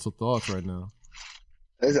your mental thoughts right now.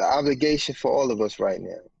 There's an obligation for all of us right now.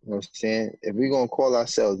 You know what I'm saying? If we're gonna call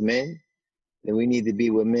ourselves men, then we need to be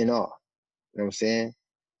where men are. You know what I'm saying?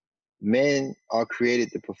 Men are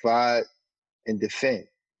created to provide and defend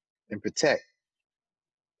and protect.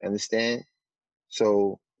 Understand?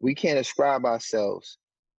 So we can't ascribe ourselves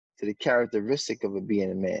to the characteristic of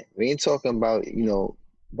being a man. We ain't talking about,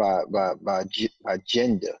 by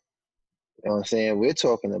gender. You know what I'm saying? We're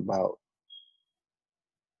talking about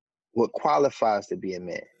what qualifies to be a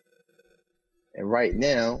man. And right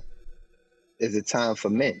now is a time for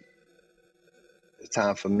men. It's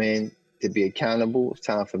time for men to be accountable. It's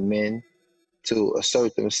time for men to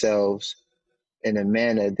assert themselves in a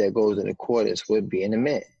manner that goes in accordance with being a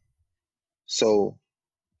man. So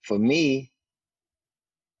for me,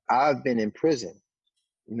 I've been in prison,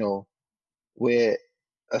 where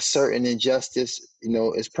a certain injustice,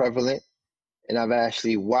 is prevalent. And I've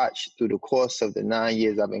actually watched through the course of the 9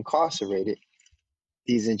 years I've been incarcerated,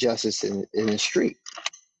 these injustices in the street.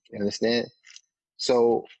 You understand?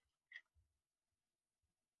 So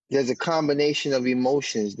there's a combination of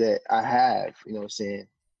emotions that I have, you know what I'm saying?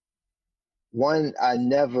 One, I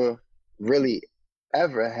never really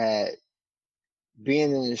ever had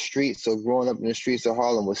being in the streets or growing up in the streets of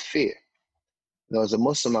Harlem was fear. As a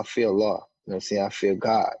Muslim, I fear Allah. You know what I'm saying? I fear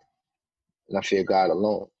God. And I fear God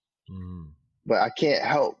alone. Mm. but I can't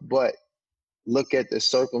help but look at the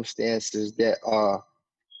circumstances that are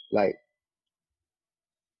like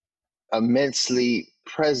immensely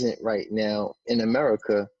present right now in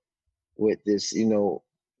America with this,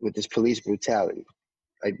 with this police brutality.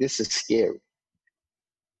 Like, this is scary.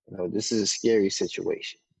 This is a scary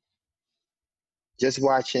situation. Just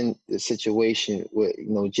watching the situation with,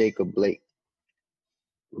 Jacob Blake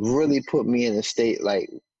really put me in a state like,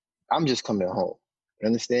 I'm just coming home. You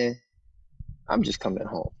understand? I'm just coming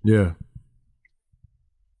home. Yeah.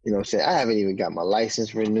 You know what I'm saying? I haven't even got my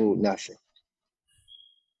license renewed, nothing.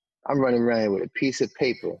 I'm running around with a piece of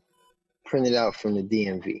paper printed out from the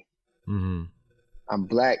DMV. Mm-hmm. I'm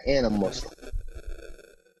black and I'm Muslim.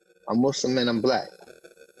 I'm Muslim and I'm black.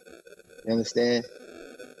 You understand?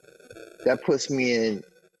 That puts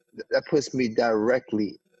me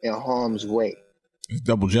directly in harm's way. It's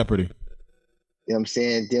double jeopardy. You know what I'm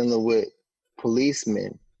saying? Dealing with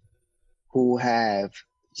policemen who have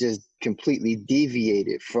just completely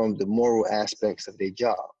deviated from the moral aspects of their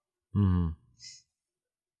job. Mm-hmm.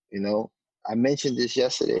 I mentioned this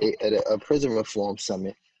yesterday at a prison reform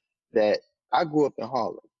summit that I grew up in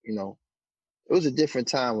Harlem. It was a different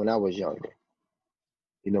time when I was younger.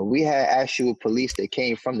 We had actual police that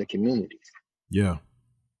came from the communities. Yeah.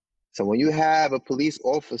 So when you have a police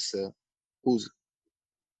officer who's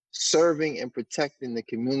serving and protecting the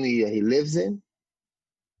community that he lives in,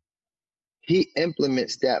 he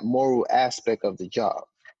implements that moral aspect of the job.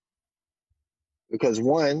 Because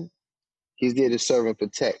one, he's there to serve and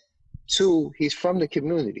protect. Two, he's from the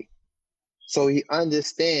community. So he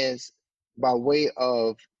understands by way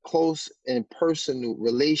of close and personal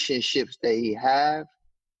relationships that he have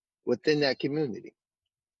within that community.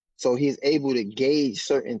 So he's able to gauge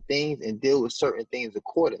certain things and deal with certain things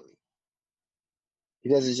accordingly. He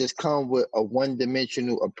doesn't just come with a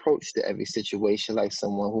one-dimensional approach to every situation like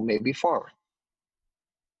someone who may be foreign.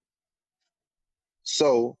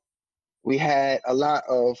 So we had a lot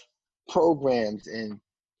of programs and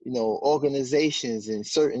organizations and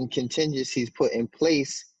certain contingencies put in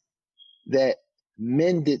place that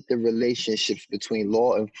mended the relationships between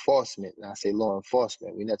law enforcement. And I say law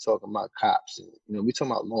enforcement, we're not talking about cops. We're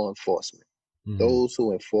talking about law enforcement, those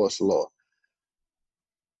who enforce law.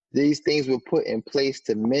 These things were put in place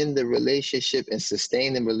to mend the relationship and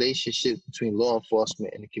sustain the relationship between law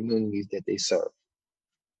enforcement and the communities that they serve.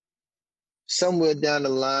 Somewhere down the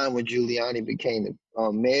line, when Giuliani became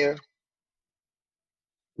the mayor,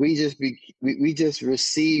 we just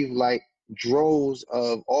received like droves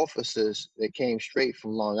of officers that came straight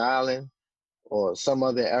from Long Island or some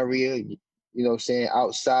other area,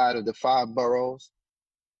 outside of the 5 boroughs.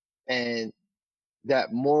 And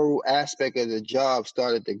that moral aspect of the job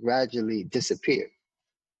started to gradually disappear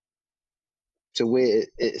to where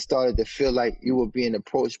it started to feel like you were being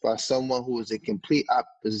approached by someone who was a complete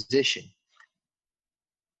opposition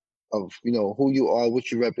of, who you are,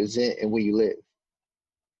 what you represent, and where you live.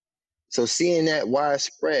 So seeing that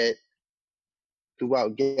widespread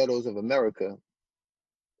throughout ghettos of America,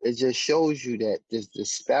 it just shows you that this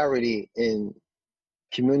disparity in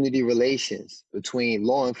community relations between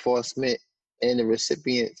law enforcement and the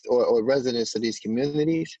recipients or residents of these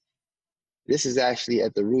communities, this is actually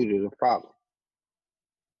at the root of the problem.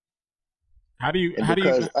 How do you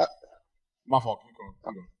my fault. Keep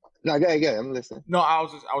going. No, go ahead. I'm listening. No, I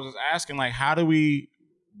was just asking, like, how do we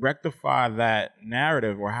rectify that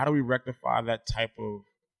narrative, or how do we rectify that type of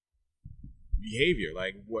behavior?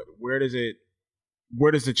 Like, where does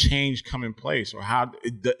the change come in place,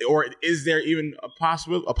 or is there even a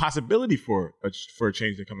possibility for a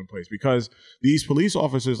change to come in place? Because these police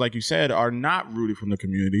officers, like you said, are not rooted from the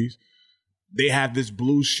communities. They have this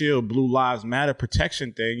blue shield, Blue Lives Matter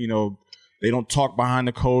protection thing. They don't talk behind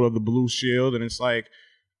the code of the blue shield, and it's like,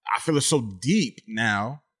 I feel it's so deep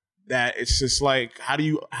now that it's just like, how do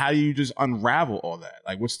you just unravel all that?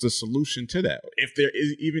 Like, what's the solution to that, if there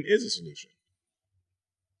even is a solution?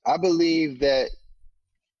 I believe that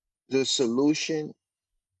the solution,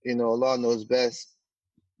 Allah knows best,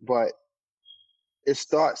 but it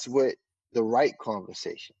starts with the right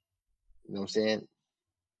conversation. You know what I'm saying?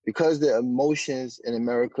 Because the emotions in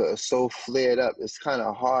America are so flared up, it's kind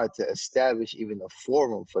of hard to establish even a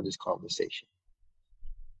forum for this conversation.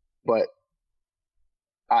 But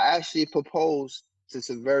I actually propose to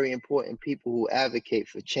some very important people who advocate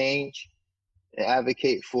for change and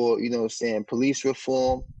advocate for, police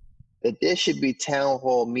reform, that there should be town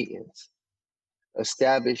hall meetings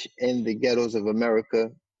established in the ghettos of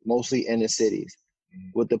America, mostly in the cities,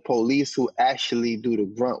 with the police who actually do the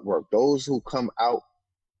grunt work, those who come out,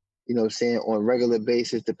 on a regular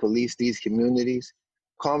basis to police these communities,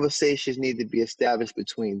 conversations need to be established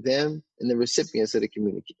between them and the recipients of the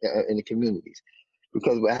community in the communities.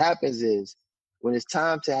 Because what happens is when it's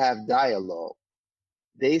time to have dialogue,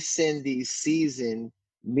 they send these seasoned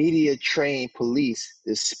media trained police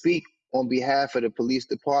to speak on behalf of the police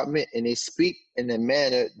department, and they speak in a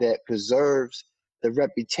manner that preserves the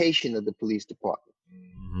reputation of the police department.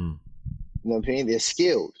 Mm-hmm. You know what I'm saying? They're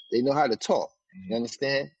skilled. They know how to talk. You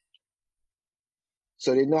understand?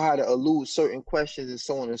 So they know how to elude certain questions and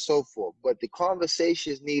so on and so forth. But the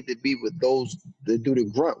conversations need to be with those that do the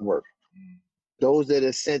grunt work, those that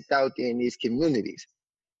are sent out there in these communities.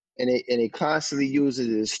 And they constantly use it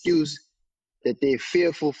as an excuse that they're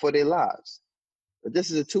fearful for their lives. But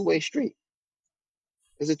this is a two-way street.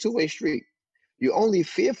 It's a two-way street. You're only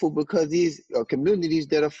fearful because these are communities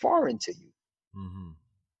that are foreign to you. Mm-hmm.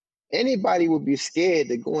 Anybody would be scared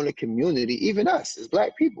to go in a community, even us as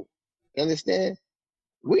Black people. You understand?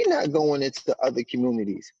 We're not going into other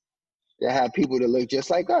communities that have people that look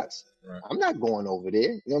just like us. Right. I'm not going over there.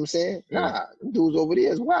 You know what I'm saying? Yeah. Nah, them dudes over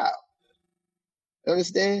there is wild. You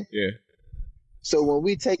understand? Yeah. So when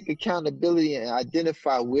we take accountability and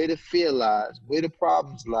identify where the fear lies, where the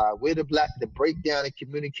problems lie, where the breakdown in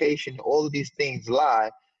communication, all of these things lie,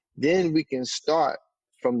 then we can start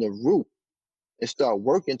from the root and start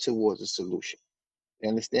working towards a solution. You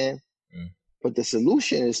understand? But the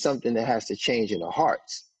solution is something that has to change in the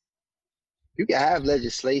hearts. You can have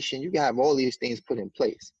legislation, you can have all these things put in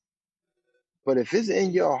place. But if it's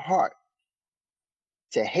in your heart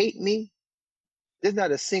to hate me, there's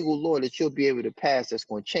not a single law that you'll be able to pass that's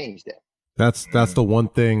going to change that. That's the one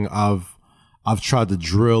thing I've tried to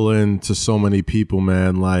drill into so many people,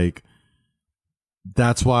 man. Like,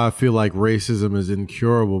 that's why I feel like racism is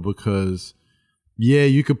incurable, because yeah,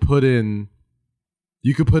 you could put in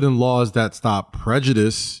laws that stop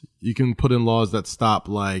prejudice. You can put in laws that stop,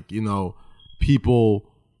 like, you know,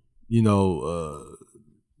 people, you know,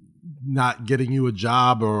 not getting you a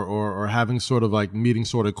job or having sort of like meeting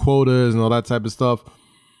sort of quotas and all that type of stuff.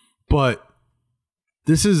 But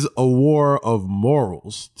this is a war of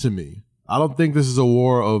morals to me. I don't think this is a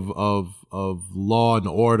war of law and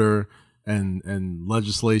order and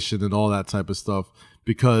legislation and all that type of stuff,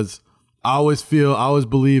 because I always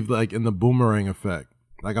believe like in the boomerang effect.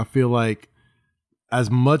 Like, I feel like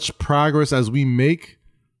as much progress as we make,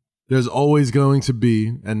 there's always going to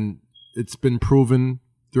be, and it's been proven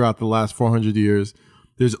throughout the last 400 years,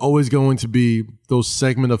 there's always going to be those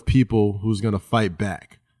segment of people who's going to fight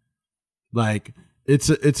back. Like, it's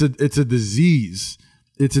a disease.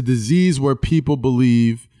 It's a disease where people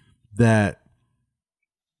believe that,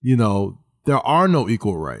 you know, there are no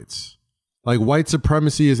equal rights. Like, white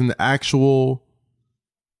supremacy is an actual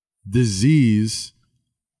disease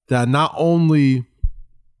that not only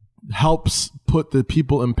helps put the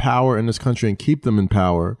people in power in this country and keep them in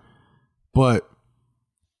power, but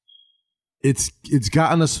it's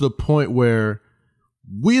gotten us to the point where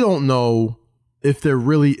we don't know if there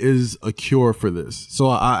really is a cure for this. So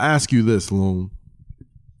I ask you this, Loon.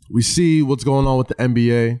 We see what's going on with the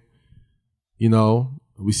NBA. You know,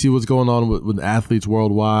 we see what's going on with athletes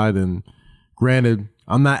worldwide. And granted,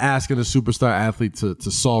 I'm not asking a superstar athlete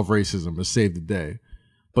to solve racism or save the day,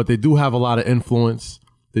 but they do have a lot of influence.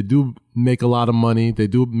 They do make a lot of money. They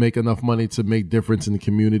do make enough money to make difference in the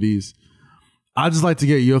communities. I'd just like to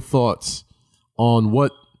get your thoughts on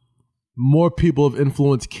what more people of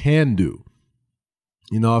influence can do.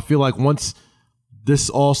 You know, I feel like once this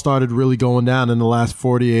all started really going down in the last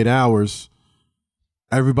 48 hours,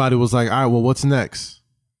 everybody was like, all right, well, what's next?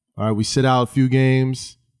 All right, we sit out a few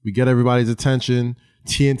games. We get everybody's attention.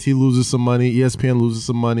 TNT loses some money. ESPN loses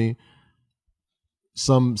some money.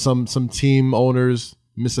 Some team owners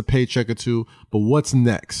miss a paycheck or two. But what's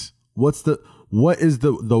next? What is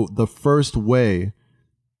the first way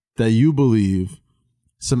that you believe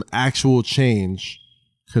some actual change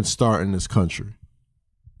can start in this country?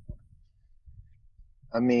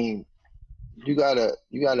 I mean, you gotta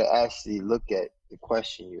actually look at the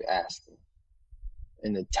question you're asking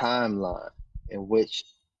and the timeline in which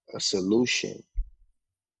a solution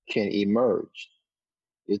can emerge.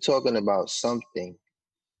 You're talking about something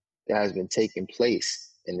that has been taking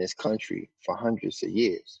place in this country for hundreds of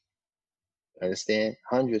years. Understand?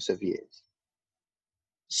 Hundreds of years.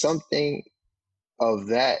 Something of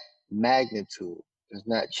that magnitude does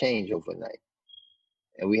not change overnight.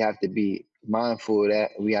 And we have to be mindful of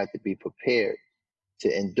that, and we have to be prepared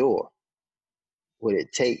to endure what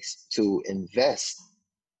it takes to invest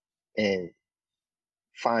in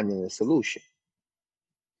finding a solution.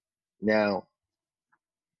 Now,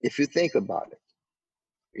 if you think about it,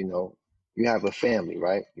 you know, You have a family,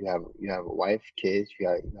 right? You have a wife, kids, you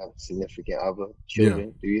have significant other,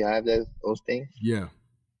 children. Yeah. Do you have those things? Yeah.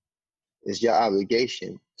 It's your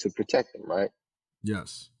obligation to protect them, right?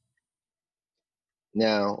 Yes.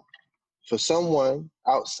 Now, for someone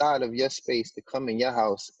outside of your space to come in your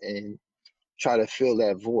house and try to fill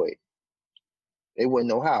that void, they wouldn't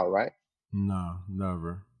know how, right? No,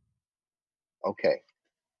 never. Okay.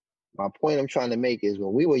 My point I'm trying to make is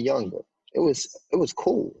when we were younger, it was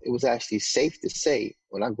cool. It was actually safe to say,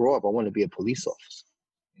 when I grow up, I want to be a police officer.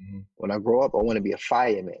 Mm-hmm. When I grow up, I want to be a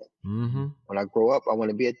fireman. Mm-hmm. When I grow up, I want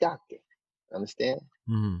to be a doctor. Understand?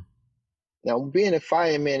 Mm-hmm. Now, being a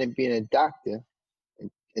fireman and being a doctor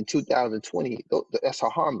in 2020, that's a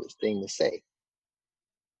harmless thing to say.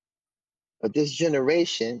 But this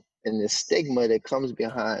generation and the stigma that comes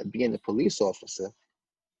behind being a police officer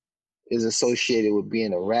is associated with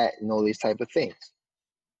being a rat and all these type of things.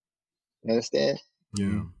 You understand?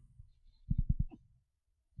 Yeah.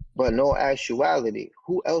 But in all actuality,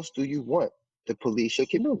 who else do you want to police your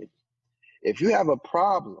community? If you have a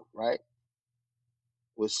problem, right,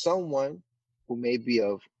 with someone who may be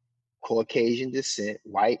of Caucasian descent,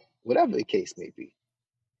 white, whatever the case may be,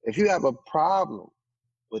 if you have a problem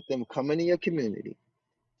with them coming to your community,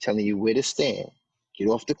 telling you where to stand, get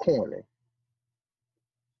off the corner,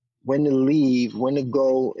 when to leave, when to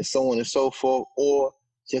go, and so on and so forth, or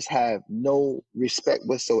just have no respect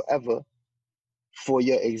whatsoever for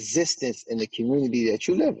your existence in the community that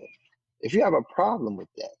you live in. If you have a problem with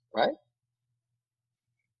that, right,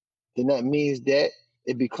 then that means that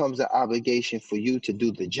it becomes an obligation for you to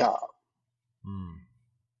do the job.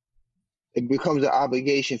 It becomes an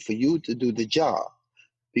obligation for you to do the job,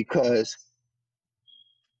 because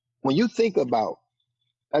when you think about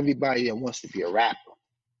everybody that wants to be a rapper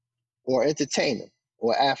or entertainer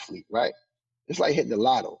or athlete, right? It's like hitting the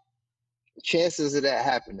lotto. The chances of that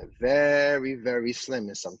happening are very, very slim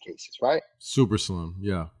in some cases, right? Super slim,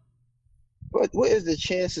 yeah. But what is the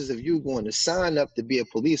chances of you going to sign up to be a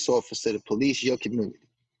police officer to police your community?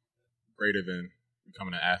 Greater than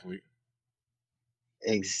becoming an athlete.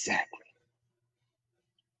 Exactly.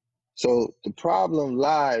 So the problem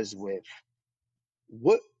lies with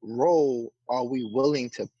what role are we willing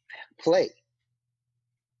to play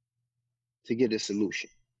to get a solution?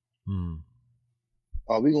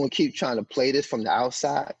 Are we going to keep trying to play this from the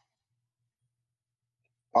outside?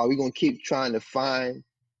 Are we going to keep trying to find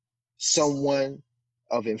someone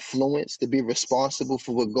of influence to be responsible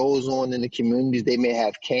for what goes on in the communities they may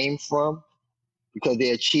have came from because they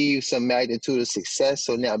achieved some magnitude of success,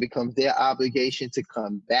 so now it becomes their obligation to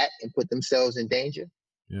come back and put themselves in danger?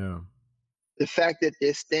 Yeah. The fact that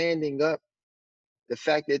they're standing up, the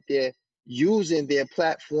fact that they're using their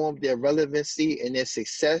platform, their relevancy, and their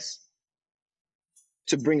success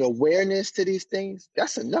to bring awareness to these things,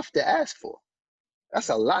 that's enough to ask for. That's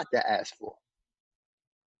a lot to ask for.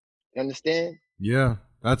 You understand? Yeah,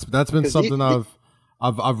 that's been something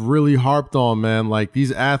I've really harped on, man. Like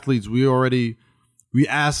these athletes, we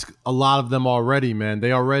ask a lot of them already, man.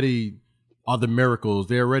 They already are the miracles.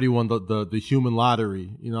 They already won the human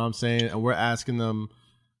lottery. You know what I'm saying? And we're asking them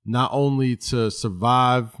not only to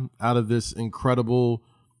survive out of these incredible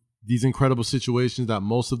situations that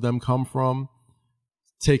most of them come from,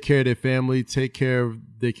 take care of their family, take care of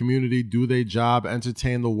their community, do their job,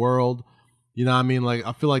 entertain the world. You know what I mean? Like,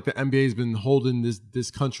 I feel like the NBA has been holding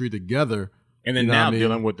this country together. And then now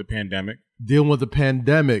dealing with the pandemic.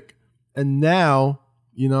 And now,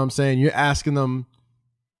 you know what I'm saying, you're asking them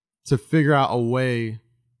to figure out a way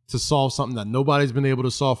to solve something that nobody's been able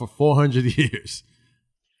to solve for 400 years.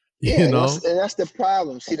 Yeah, you know? And that's the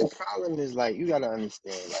problem. See, the problem is, like, you got to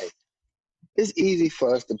understand, like, it's easy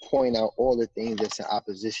for us to point out all the things that's in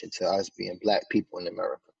opposition to us being Black people in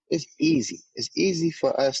America. It's easy. It's easy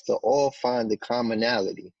for us to all find the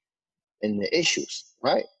commonality in the issues,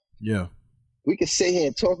 right? Yeah. We could sit here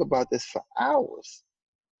and talk about this for hours.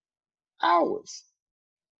 Hours.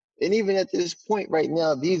 And even at this point right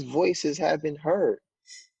now, these voices have been heard.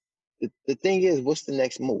 The thing is, what's the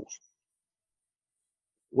next move?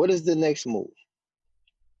 What is the next move?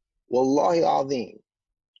 Wallahi Azim,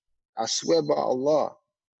 I swear by Allah,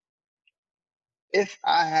 if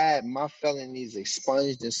I had my felonies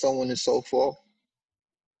expunged and so on and so forth,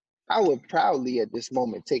 I would proudly at this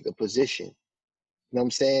moment take a position, you know what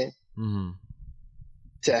I'm saying? Mm-hmm.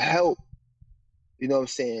 To help, you know what I'm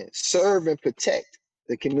saying, serve and protect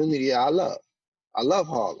the community I love. I love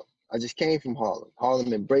Harlem. I just came from Harlem.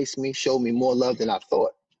 Harlem embraced me, showed me more love than I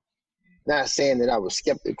thought. Not saying that I was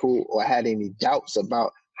skeptical or had any doubts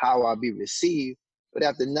about how I'd be received, but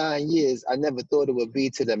after 9 years, I never thought it would be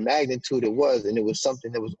to the magnitude it was, and it was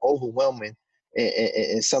something that was overwhelming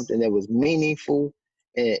and something that was meaningful,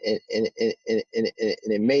 and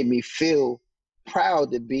it made me feel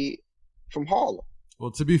proud to be from Harlem.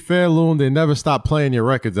 Well, to be fair, Loon, they never stopped playing your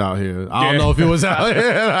records out here. I don't know if it was out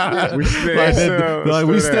here.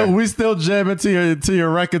 We still jamming to your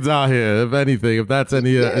records out here. If anything, if that's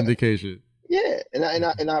any indication. Yeah, and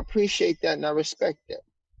I appreciate that and I respect that.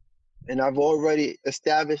 And I've already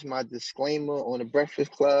established my disclaimer on the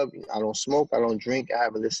Breakfast Club. I don't smoke, I don't drink, I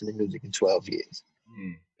haven't listened to music in 12 years.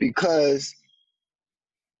 Because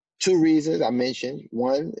 2 reasons I mentioned.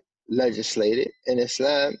 One, legislated. In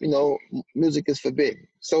Islam, music is forbidden.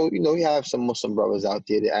 So, you have some Muslim brothers out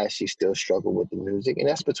there that actually still struggle with the music, and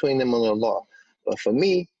that's between them and the law. But for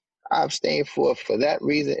me, I abstain for that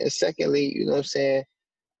reason. And secondly, you know what I'm saying,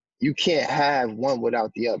 you can't have one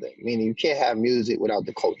without the other. Meaning you can't have music without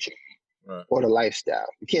the culture. Right. Or the lifestyle.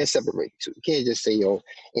 You can't separate the two. You can't just say,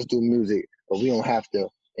 let's do music, but we don't have to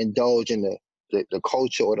indulge in the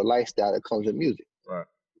culture or the lifestyle that comes with music. Right.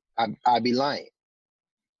 I'd be lying.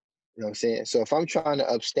 You know what I'm saying? So if I'm trying to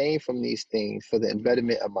abstain from these things for the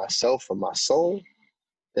embetterment of myself and my soul,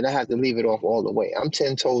 then I have to leave it off all the way. I'm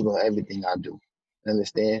 10 toes on everything I do.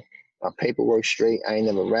 Understand? My paperwork straight. I ain't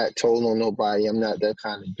never rat told on nobody. I'm not that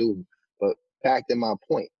kind of dude. But back to my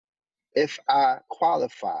point, if I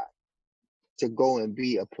qualify to go and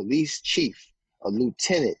be a police chief, a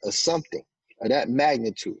lieutenant, or something of that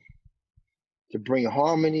magnitude, to bring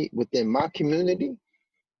harmony within my community,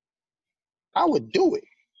 I would do it.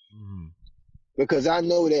 Mm-hmm. Because I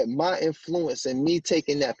know that my influence and me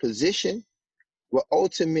taking that position will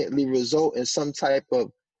ultimately result in some type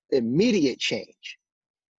of immediate change.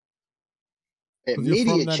 Because you're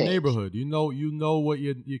from that neighborhood. You know what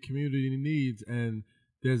your community needs, and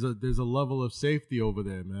there's a level of safety over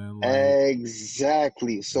there, man.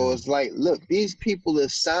 Exactly. So it's like, look, these people are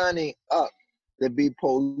signing up to be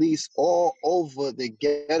police all over the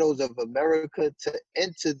ghettos of America to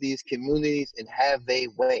enter these communities and have their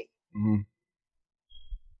way. Mm-hmm.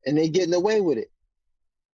 And they're getting away with it.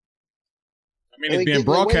 I mean, it's being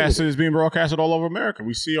broadcasted. It's being broadcasted all over America.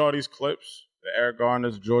 We see all these clips, the Eric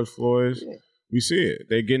Garners, George Floyd's. Yeah. We see it.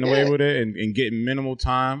 They're getting away with it and getting minimal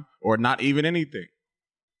time or not even anything.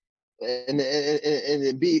 And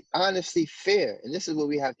to be honestly fair, and this is where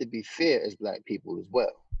we have to be fair as Black people as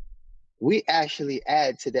well. We actually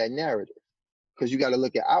add to that narrative because you got to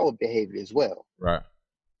look at our behavior as well. Right.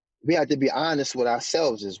 We have to be honest with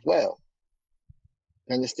ourselves as well.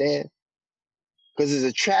 Understand? Because it's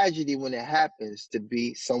a tragedy when it happens to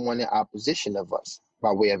be someone in opposition of us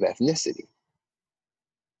by way of ethnicity.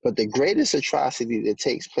 But the greatest atrocity that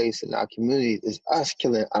takes place in our community is us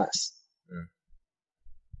killing us. Yeah.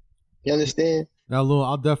 You understand? Now, Lou,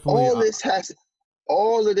 I'll definitely.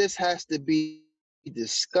 All of this has to be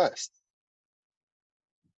discussed.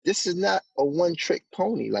 This is not a one-trick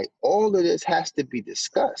pony. Like, all of this has to be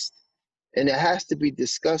discussed, and it has to be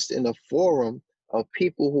discussed in a forum of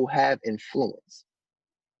people who have influence.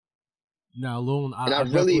 Now, Loon, I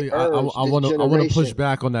want to push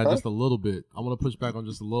back on that just a little bit. I want to push back on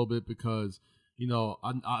just a little bit because,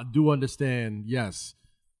 I do understand, yes,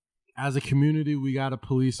 as a community, we got to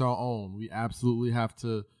police our own. We absolutely have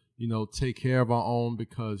to, take care of our own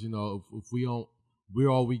because, if we don't, we're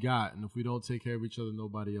all we got. And if we don't take care of each other,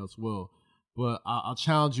 nobody else will. But I'll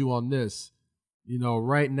challenge you on this.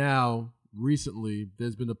 Right now, recently,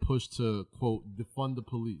 there's been a push to, quote, defund the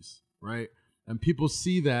police, right? And people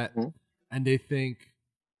see that. Mm-hmm. And they think,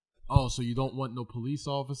 oh, so you don't want no police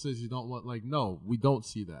officers? You don't want, no, we don't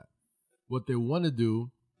see that. What they want to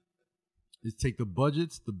do is take the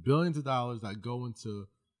budgets, the billions of dollars that go into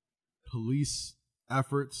police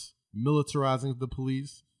efforts, militarizing the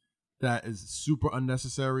police, that is super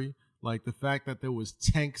unnecessary. Like the fact that there was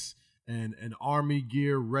tanks and army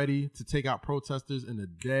gear ready to take out protesters in a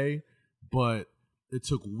day, but it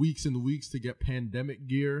took weeks and weeks to get pandemic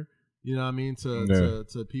gear. You know what I mean?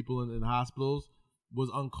 To people in hospitals was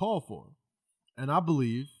uncalled for. And I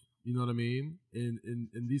believe, you know what I mean, in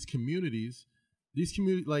these communities,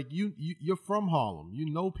 like you're from Harlem.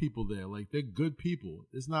 You know people there. Like they're good people.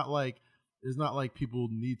 It's not like people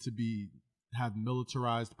need to have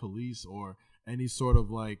militarized police or any sort of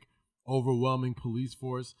like overwhelming police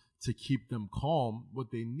force to keep them calm. What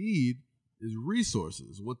they need is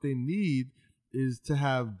resources. What they need is to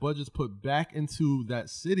have budgets put back into that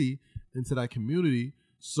city, into that community,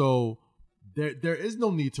 so there is no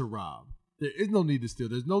need to rob. There is no need to steal.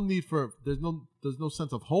 There's no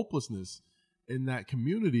sense of hopelessness in that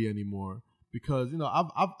community anymore because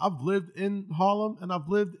I've lived in Harlem and I've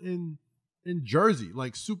lived in Jersey,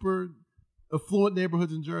 like super affluent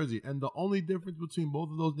neighborhoods in Jersey, and the only difference between both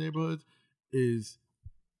of those neighborhoods is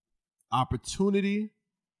opportunity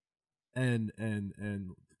and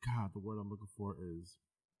God, the word I'm looking for is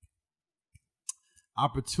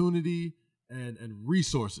opportunity and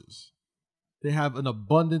resources. They have an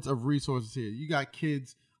abundance of resources here. You got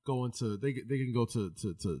kids going to they can go to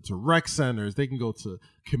rec centers, they can go to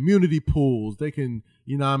community pools, they can,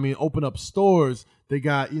 you know what I mean, open up stores. They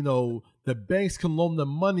got, you know, the banks can loan them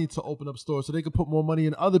money to open up stores so they can put more money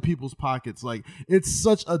in other people's pockets. Like, it's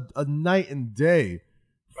such a night and day.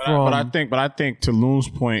 But I think to Loon's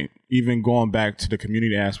point, even going back to the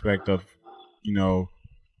community aspect of, you know,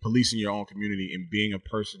 policing your own community and being a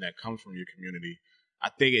person that comes from your community, I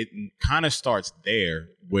think it kind of starts there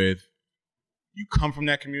with you come from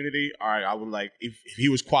that community. All right, I would like, if he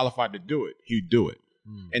was qualified to do it, he'd do it.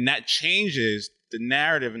 And that changes the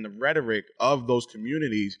narrative and the rhetoric of those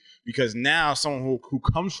communities, because now someone who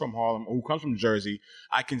comes from Harlem or who comes from Jersey,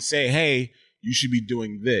 I can say, hey, you should be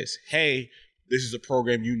doing this. Hey, this is a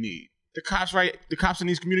program you need. The cops in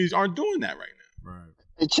these communities aren't doing that right now. Right.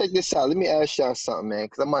 Hey, check this out. Let me ask y'all something, man,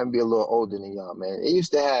 because I might be a little older than y'all, man. They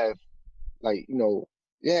used to have, like, you know,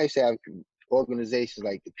 they used to have organizations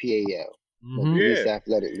like the PAL. Police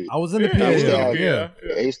Athletic League. I was in the PAL.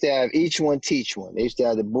 They used to have each one teach one. They used to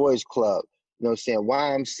have the boys club, you know what I'm saying,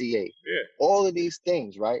 YMCA. All of these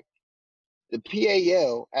things, right? The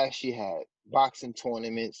PAL actually had boxing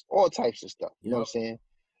tournaments, all types of stuff, you know what I'm saying?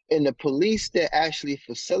 And the police that actually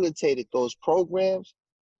facilitated those programs,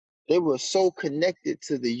 they were so connected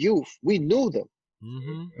to the youth. We knew them.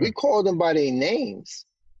 We called them by their names.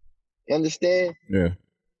 You understand? Yeah.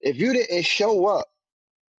 If you didn't show up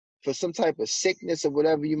for some type of sickness or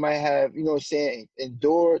whatever you might have, you know what I'm saying,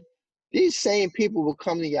 endured, these same people will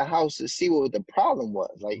come to your house to see what the problem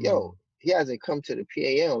was. Like, yo, he hasn't come to the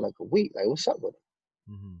PAL in like a week. Like, what's up with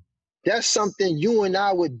him? That's something you and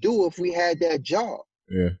I would do if we had that job.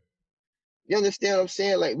 Yeah. You understand what I'm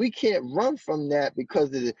saying? Like, we can't run from that because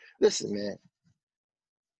of the, listen, man,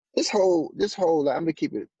 this whole, like, I'm gonna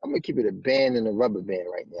keep it a band and a rubber band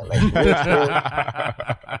right now.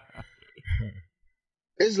 Like,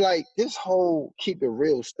 it's like this whole keep it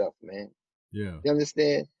real stuff, man. Yeah. You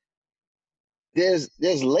understand? There's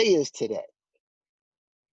layers to that.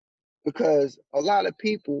 Because a lot of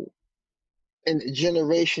people in the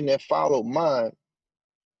generation that followed mine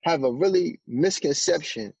have a really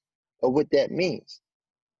misconception of what that means.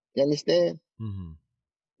 You understand?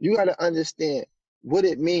 You got to understand what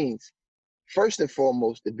it means, first and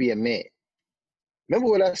foremost, to be a man.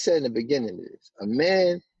 Remember what I said in the beginning of this. A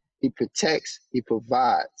man, he protects, he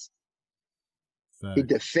provides, he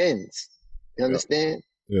defends. You understand?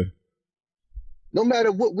 Yeah. No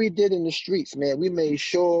matter what we did in the streets, man, we made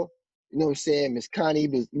sure, you know what I'm saying, Miss Connie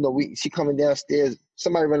was, you know, she coming downstairs,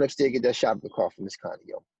 somebody run upstairs, get that shopping cart for Miss Connie,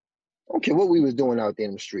 yo. I don't care what we was doing out there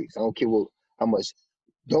in the streets. I don't care how much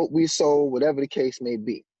dope we sold, whatever the case may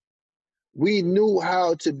be. We knew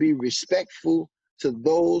how to be respectful to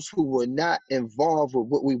those who were not involved with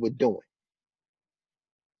what we were doing.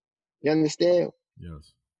 You understand?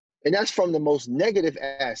 Yes. And that's from the most negative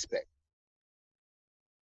aspect.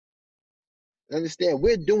 You understand?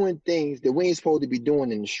 We're doing things that we ain't supposed to be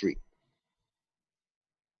doing in the street.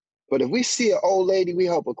 But if we see an old lady, we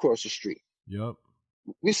help her cross the street. Yep.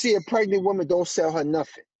 We see a pregnant woman, don't sell her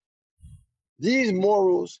nothing. These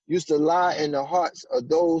morals used to lie in the hearts of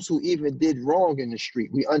those who even did wrong in the street.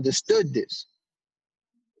 We understood this.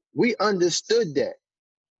 We understood that.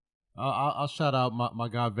 I'll shout out my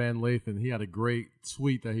guy Van Lathan. He had a great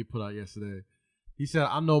tweet that he put out yesterday. He said,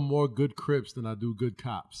 I know more good Crips than I do good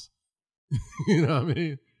cops. You know what I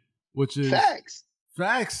mean? Which is Facts.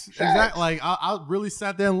 Exactly. Like, I really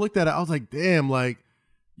sat there and looked at it. I was like, damn, like,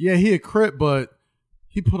 yeah, he a Crip, but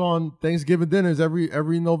he put on Thanksgiving dinners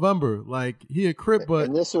every November. Like, he a Crip, but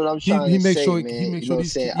and that's what I'm trying to say, man. He makes sure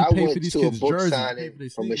he I pay went for these to a kids' book jerseys. signing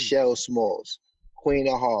from Michelle Smalls, Queen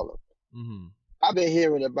of Harlem. I've been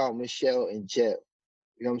hearing about Michelle in jail.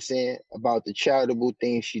 You know what I'm saying? About the charitable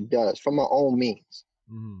things she does from her own means.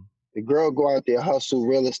 The girl go out there, hustle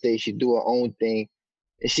real estate. She do her own thing,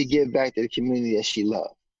 and she give back to the community that she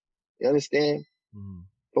loves. You understand?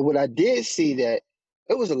 But what I did see that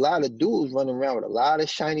there was a lot of dudes running around with a lot of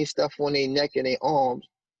shiny stuff on their neck and their arms,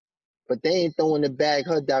 but they ain't throwing the bag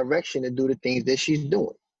her direction to do the things that she's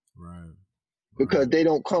doing. Right. Because they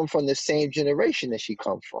don't come from the same generation that she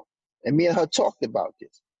comes from. And me and her talked about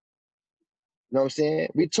this. You know what I'm saying?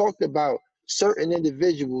 We talked about certain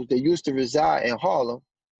individuals that used to reside in Harlem.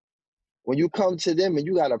 When you come to them and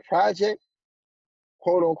you got a project,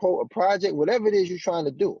 quote unquote, a project, whatever it is you're trying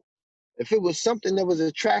to do, if it was something that was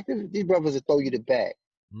attractive, these brothers would throw you the bag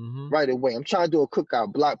right away. I'm trying to do a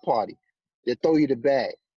cookout block party. They throw you the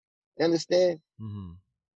bag. You understand?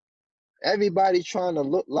 Everybody trying to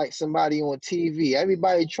look like somebody on TV.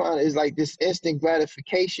 Everybody trying to, is like this instant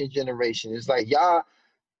gratification generation. It's like y'all,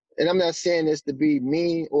 and I'm not saying this to be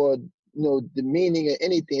mean or demeaning or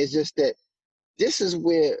anything. It's just that this is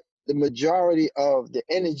where the majority of the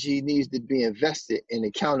energy needs to be invested in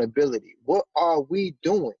accountability. What are we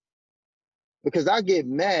doing? Because I get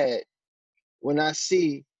mad when I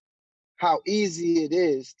see how easy it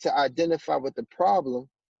is to identify with the problem,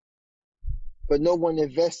 but no one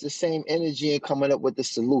invests the same energy in coming up with the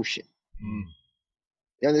solution.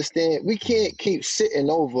 You understand? We can't keep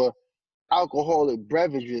sitting over alcoholic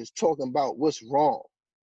beverages talking about what's wrong.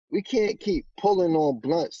 We can't keep pulling on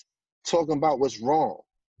blunts talking about what's wrong.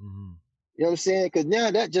 You know what I'm saying? Because now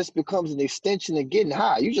that just becomes an extension of getting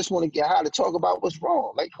high. You just want to get high to talk about what's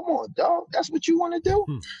wrong. Like, come on, dog. That's what you want to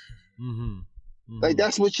do? Like,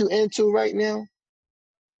 that's what you into right now?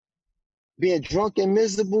 Being drunk and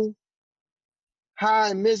miserable, high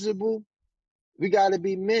and miserable. We got to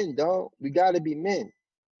be men, dog. We got to be men.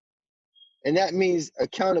 And that means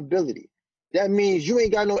accountability. That means you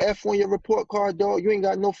ain't got no F on your report card, dog. You ain't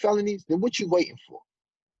got no felonies. Then what you waiting for?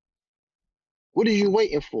 What are you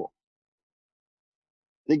waiting for?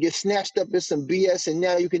 They get snatched up in some BS, and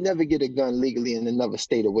now you can never get a gun legally in another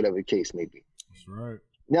state or whatever the case may be. That's right.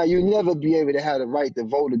 Now you never be able to have the right to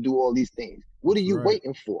vote or do all these things. What are you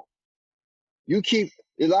waiting for? You keep,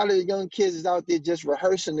 a lot of the young kids is out there just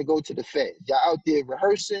rehearsing to go to the feds. Y'all out there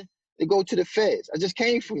rehearsing to go to the feds. I just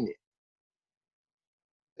came from there.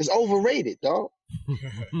 It's overrated, dog.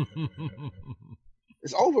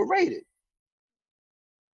 It's overrated.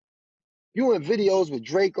 You in videos with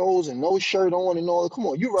Dracos and no shirt on and all. Come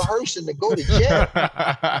on, you rehearsing to go to jail.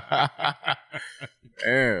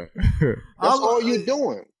 Damn. That's all you're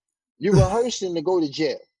doing. You rehearsing to go to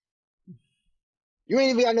jail. You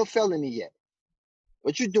ain't even got no felony yet.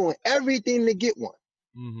 But you're doing everything to get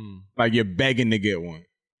one. Like you're begging to get one.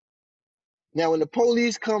 Now, when the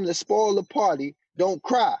police come to spoil the party, don't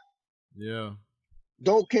cry. Yeah.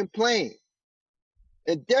 Don't complain.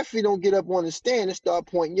 And definitely don't get up on the stand and start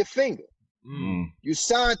pointing your finger. You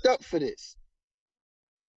signed up for this.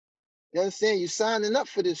 You understand? You signing up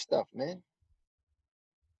for this stuff, man.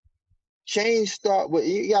 Change start with,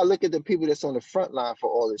 you gotta look at the people that's on the front line for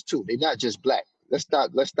all this too. They're not just black. Let's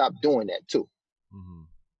stop doing that too.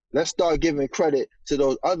 Let's start giving credit to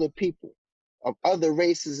those other people of other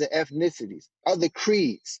races and ethnicities, other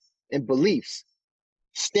creeds and beliefs,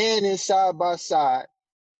 standing side by side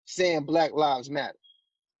saying Black Lives Matter.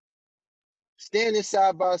 Standing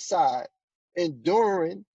side by side,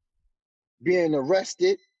 enduring being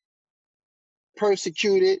arrested,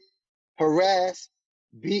 persecuted, harassed,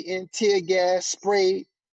 beaten, tear gas, sprayed,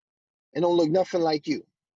 and don't look nothing like you.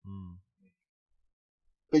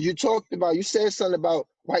 Because you said something about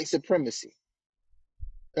white supremacy.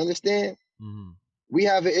 Understand? We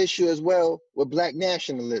have an issue as well with black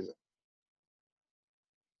nationalism.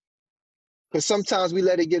 Because sometimes we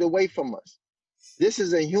let it get away from us. This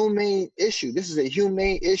is a humane issue. This is a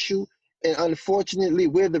humane issue. And unfortunately,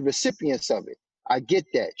 we're the recipients of it. I get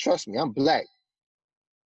that. Trust me, I'm black.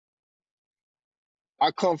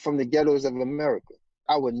 I come from the ghettos of America.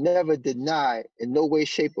 I would never deny in no way,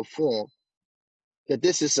 shape, or form that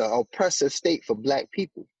this is an oppressive state for black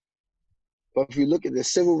people. But if you look at the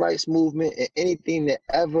civil rights movement and anything that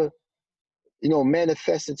ever,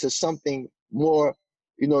 manifests into something more,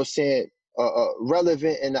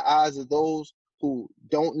 relevant in the eyes of those who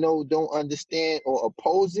don't know, don't understand, or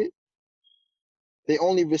oppose it, they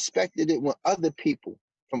only respected it when other people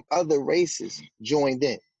from other races joined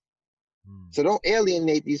in. So don't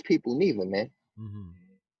alienate these people neither, man.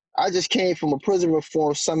 I just came from a prison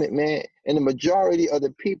reform summit, man, and the majority of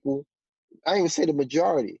the people, I didn't even say the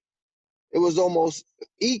majority, it was almost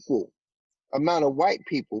equal amount of white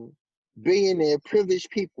people, billionaire, privileged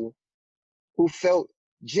people who felt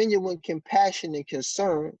genuine compassion and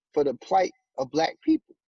concern for the plight of black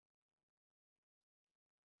people.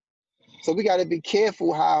 So we got to be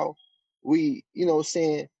careful how we,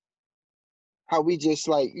 how we just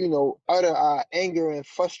utter our anger and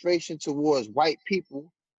frustration towards white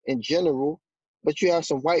people in general, but you have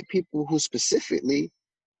some white people who specifically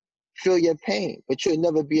feel your pain, but you'll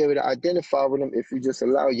never be able to identify with them if you just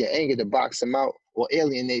allow your anger to box them out or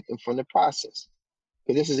alienate them from the process.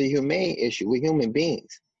 Because this is a humane issue. We're human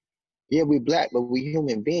beings. Yeah, we're black, but we're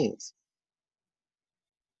human beings.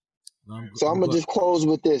 So I'm gonna just close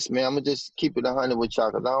with this, man. I'm gonna just keep it 100 with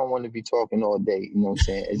y'all because I don't want to be talking all day. You know what I'm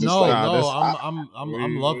saying? It's just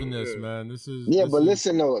I'm loving this, man. This is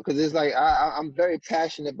listen though, because it's like I'm very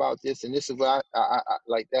passionate about this, and this is where I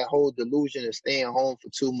like that whole delusion of staying home for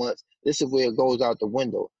 2 months. This is where it goes out the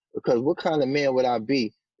window. Because what kind of man would I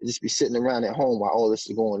be just be sitting around at home while all this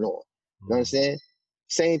is going on. You know what I'm saying?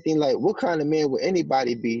 Same thing, like, what kind of man would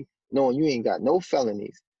anybody be knowing you ain't got no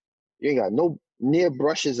felonies, you ain't got no near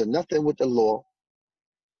brushes or nothing with the law,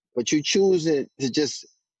 but you choosing to just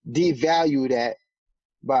devalue that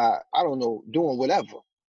by, I don't know, doing whatever.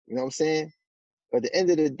 You know what I'm saying? But at the end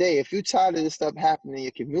of the day, if you're tired of this stuff happening in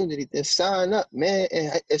your community, then sign up, man,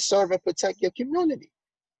 and serve and protect your community.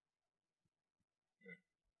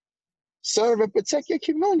 Serve and protect your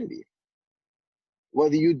community.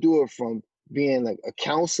 Whether you do it from being like a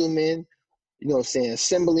councilman, you know what I'm saying,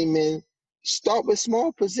 assemblyman, start with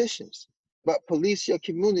small positions, but police your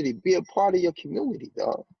community, be a part of your community,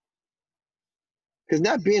 dog. Because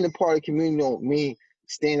not being a part of the community don't mean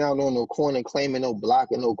staying out on no corner claiming no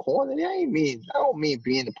block or no corner. That don't mean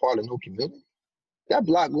being a part of no community. That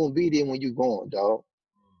block gonna be there when you gone, dog.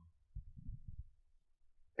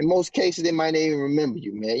 In most cases, they might not even remember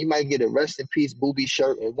you, man. You might get a rest in peace booby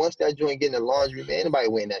shirt, and once that joint get in the laundry, man, anybody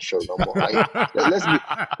wearing that shirt no more.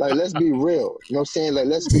 Let's be real. You know what I'm saying? Like,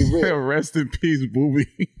 let's be real. Rest in peace, booby.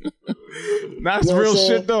 That's you know real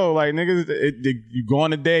shit though. Like, niggas, you go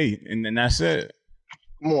on a date and then that's it.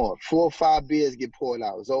 Come on, 4 or 5 beers get poured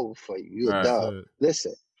out. It's over for you. You a dub.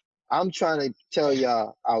 Listen, I'm trying to tell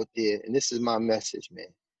y'all out there, and this is my message, man.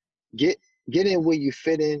 Get in where you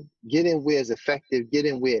fit in. Get in where it's effective. Get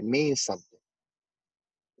in where it means something.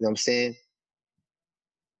 You know what I'm saying?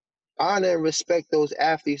 Honor and respect those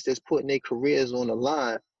athletes that's putting their careers on the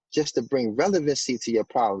line just to bring relevancy to your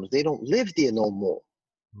problems. They don't live there no more.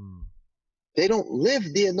 They don't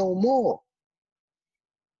live there no more.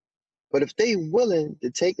 But if they willing to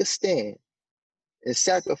take a stand and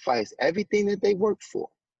sacrifice everything that they work for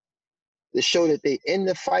to show that they in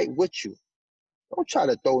the fight with you, don't try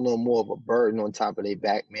to throw no more of a burden on top of their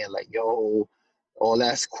back, man. Like, yo, oh,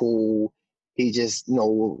 that's cool. He just,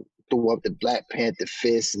 threw up the Black Panther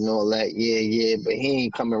fist and all that. Yeah, but he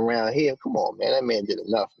ain't coming around here. Come on, man. That man did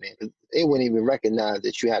enough, man. They wouldn't even recognize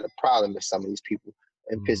that you had a problem if some of these people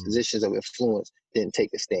in positions of influence didn't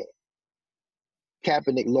take a stand.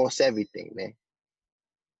 Kaepernick lost everything, man.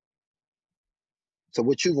 So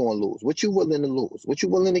what you gonna lose? What you willing to lose? What you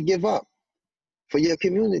willing to give up for your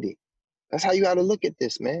community? That's how you gotta look at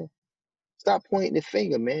this, man. Stop pointing the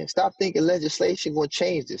finger, man. Stop thinking legislation gonna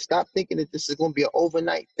change this. Stop thinking that this is gonna be an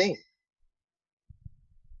overnight thing.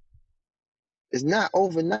 It's not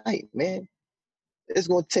overnight, man. It's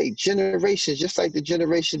gonna take generations, just like the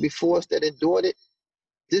generation before us that endured it.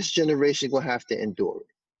 This generation gonna have to endure it.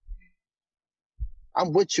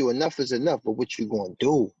 I'm with you, enough is enough, but what you gonna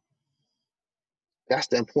do? That's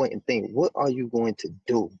the important thing. What are you going to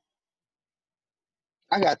do?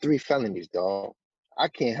 I got 3 felonies, dog. I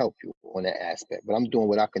can't help you on that aspect, but I'm doing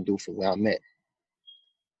what I can do for where I'm at.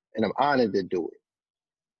 And I'm honored to do it.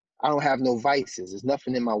 I don't have no vices. There's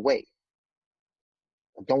nothing in my way.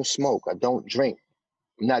 I don't smoke. I don't drink.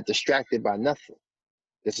 I'm not distracted by nothing.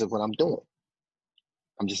 This is what I'm doing.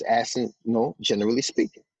 I'm just asking, generally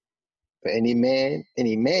speaking, for any man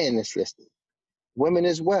that's listening, women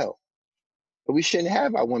as well. But we shouldn't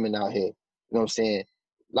have our women out here. You know what I'm saying?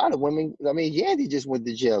 A lot of women, Yandy just went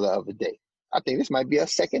to jail the other day. I think this might be our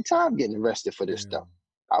second time getting arrested for this stuff.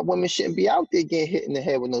 Our women shouldn't be out there getting hit in the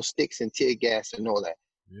head with no sticks and tear gas and all that.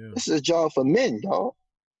 Yeah. This is a job for men, dog.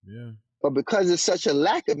 Yeah. But because there's such a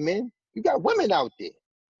lack of men, you got women out there.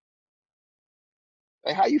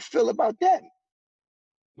 Like, how you feel about that,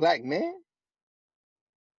 black man?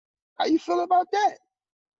 How you feel about that?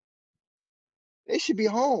 They should be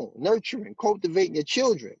home, nurturing, cultivating your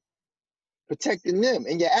children, protecting them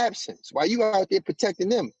in your absence while you out there protecting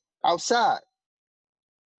them outside.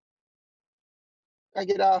 Gotta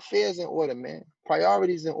get our affairs in order, man.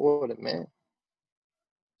 Priorities in order, man.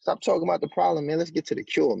 Stop talking about the problem, man. Let's get to the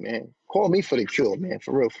cure, man. Call me for the cure, man.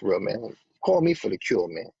 For real, man. Call me for the cure,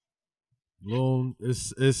 man. Loon,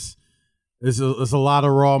 it's a lot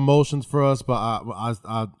of raw emotions for us, but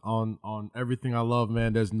I on everything I love,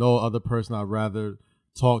 man. There's no other person I'd rather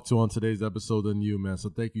talk to on today's episode than you, man. So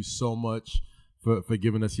thank you so much for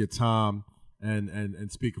giving us your time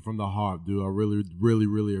and speaking from the heart, dude. I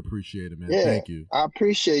really appreciate it, man. Yeah, thank you. I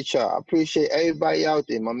appreciate y'all. I appreciate everybody out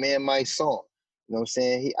there. My man Mike Song, you know what I'm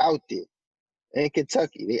saying? He out there. In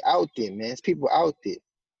Kentucky, they out there, man. It's people out there. You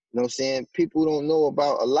know what I'm saying? People don't know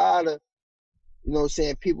about a lot of, you know what I'm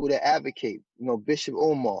saying, people that advocate. Bishop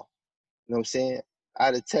Omar, you know what I'm saying,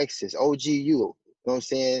 out of Texas, OGU, you know what I'm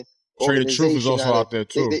saying? Trader Truth is also out there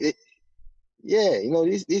too. Yeah,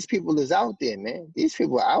 these people is out there, man. These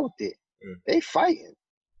people are out there. Yeah. They fighting.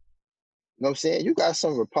 You know what I'm saying? You got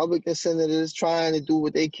some Republican senators trying to do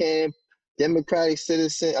what they can, Democratic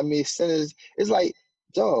senators. It's like,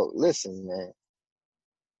 dog, listen, man.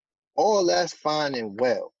 All that's fine and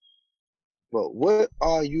well. But what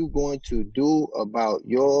are you going to do about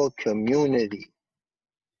your community?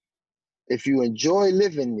 If you enjoy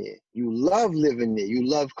living there, you love living there, you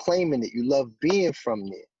love claiming it, you love being from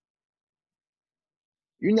there,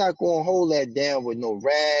 you're not going to hold that down with no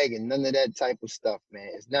rag and none of that type of stuff, man.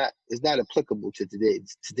 It's not applicable to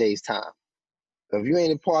today's time. If you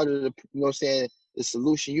ain't a part of the, you know what I'm saying, the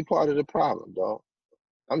solution, you part of the problem, dog.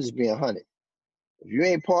 I'm just being 100. If you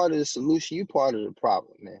ain't part of the solution, you part of the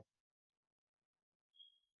problem, man.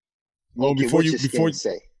 Oh, before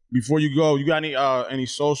you go, you got any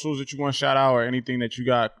socials that you want to shout out, or anything that you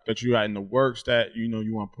got in the works that you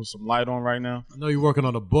want to put some light on right now? I know you're working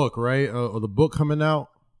on a book, right? Or the book coming out?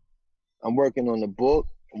 I'm working on the book.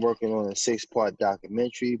 I'm working on a 6-part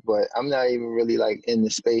documentary, but I'm not even really like in the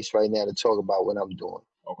space right now to talk about what I'm doing.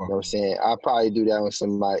 Okay. You know what I'm saying? I'll probably do that with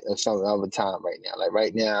somebody or some other time right now. Like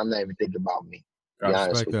right now, I'm not even thinking about me. To be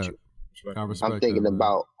honest with you. I'm thinking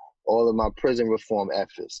about all of my prison reform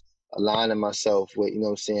efforts, aligning myself with, you know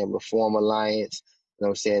what I'm saying, Reform Alliance. You know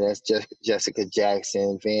what I'm saying? That's just Jessica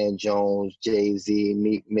Jackson, Van Jones, Jay-Z,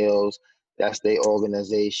 Meek Mills. That's their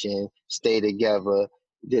organization. Stay Together.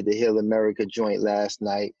 Did the Heal America joint last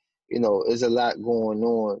night. You know, there's a lot going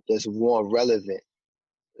on that's more relevant.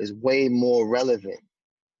 It's way more relevant.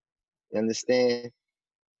 You understand?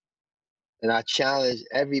 And I challenge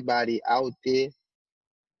everybody out there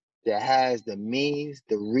that has the means,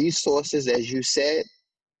 the resources, as you said,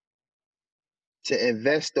 to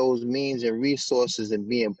invest those means and resources in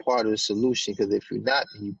being part of the solution. Because if you're not,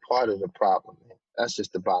 then you're part of the problem, man. That's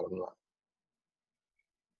just the bottom line.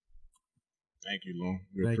 Thank you, Lou.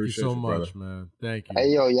 We Thank appreciate you so much, brother. man. Thank you. Hey,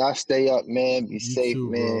 yo, y'all stay up, man. Be safe,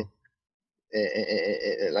 too, man.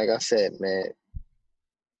 And like I said, man,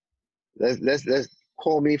 let's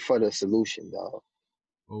call me for the solution, dog.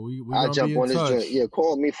 Well, we I'll gonna jump be in on this touch. joint. Yeah,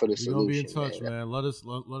 call me for the We're solution. Gonna be in touch, man. Let us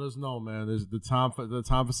know, man. There's the time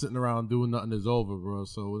for sitting around doing nothing is over, bro.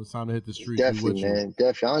 So when it's time to hit the streets, definitely, man.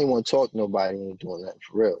 Definitely. I don't even want to talk to nobody who ain't doing nothing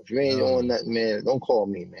for real. If you ain't doing nothing, man, don't call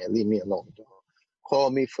me, man. Leave me alone, dog.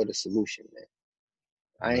 Call me for the solution, man.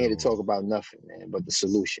 I ain't here to talk about nothing, man, but the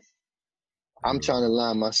solution. I'm trying to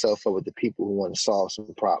line myself up with the people who want to solve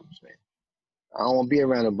some problems, man. I don't want to be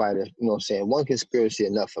around nobody that, you know what I'm saying, one conspiracy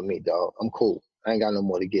enough for me, dog. I'm cool. I ain't got no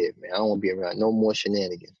more to give, man. I don't want to be around no more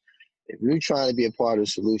shenanigans. If you're trying to be a part of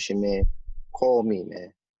the solution, man, call me,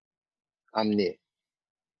 man. I'm there.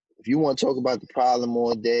 If you want to talk about the problem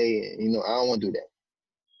all day, you know, I don't want to do that.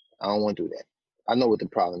 I don't want to do that. I know what the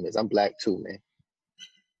problem is. I'm black too, man.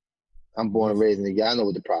 I'm born and raised in the guy. I know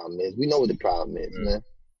what the problem is. We know what the problem is, man.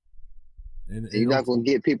 And you're not going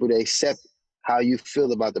to get people to accept how you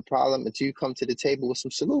feel about the problem until you come to the table with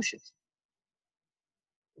some solutions.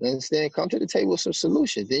 You understand? Come to the table with some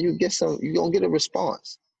solutions. Then you're going to get a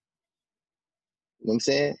response. You know what I'm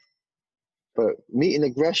saying? But meeting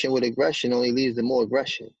aggression with aggression only leads to more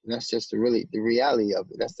aggression. And that's just the reality of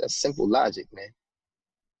it. That's simple logic, man.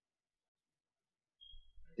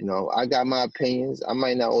 You know, I got my opinions. I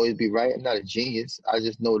might not always be right. I'm not a genius. I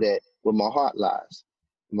just know that where my heart lies.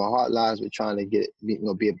 My heart lies with trying to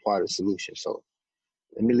be a part of the solution. So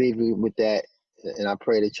let me leave you with that. And I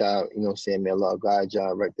pray that y'all, you know what I'm saying, man, Allah guide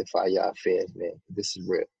y'all, rectify y'all affairs, man. This is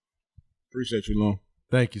real. Appreciate you, Lou.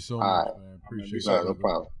 Thank you so much, man. Appreciate it. No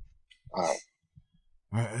problem. All right.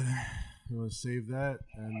 All right. You want to save that?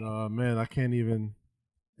 And, man, I can't even,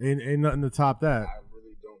 ain't nothing to top that. I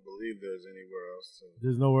really don't believe there's anywhere else.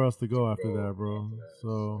 There's nowhere else to go after that, bro.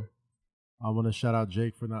 So I want to shout out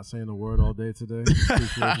Jake for not saying a word all day today.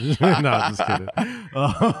 No, just kidding.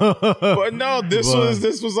 But no, this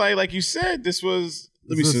was like you said, this was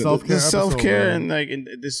self-care and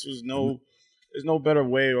this was there's no better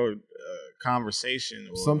way or conversation.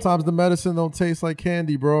 Sometimes the medicine don't taste like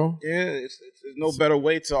candy, bro. Yeah, there's no better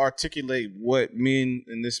way to articulate what me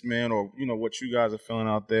and this man, or what you guys are feeling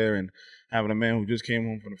out there, and having a man who just came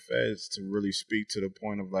home from the feds to really speak to the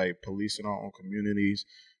point of like policing our own communities,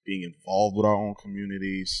 being involved with our own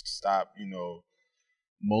communities, stop,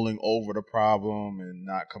 mulling over the problem and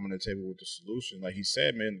not coming to the table with the solution. Like he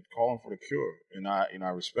said, man, calling for the cure. And I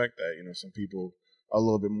respect that. Some people are a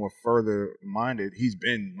little bit more further minded. He's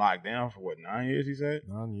been locked down for 9 years, he said?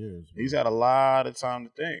 9 years. Bro. He's had a lot of time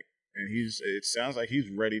to think. And it sounds like he's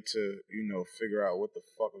ready to, figure out what the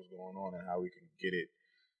fuck is going on and how we can get it,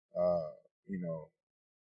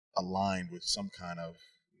 aligned with some kind of,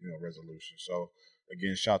 resolution. So,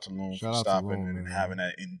 again, shout out to Loon for stopping and having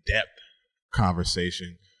that in-depth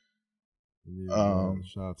conversation.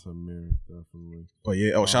 Shout out to Amir, definitely. But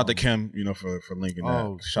yeah, shout out to Kim, for linking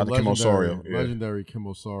that. Shout out to Kim Osorio. Legendary Kim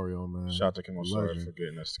Osorio, man. Shout out to Kim Osorio for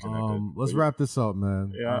getting us connected. Let's wrap this up,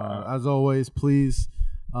 man. Yeah. As always, please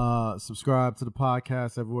subscribe to the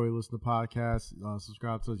podcast everywhere you listen to podcasts.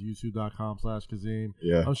 Subscribe to us, youtube.com/Kazeem.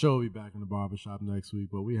 Yeah. I'm sure we'll be back in the barbershop next week,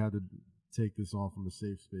 but we had to take this on from a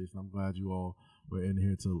safe space, and I'm glad you all were in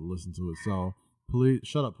here to listen to it. So please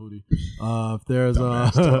shut up, Pootie. If there's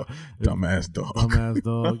dumbass dog.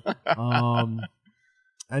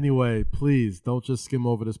 Anyway, please don't just skim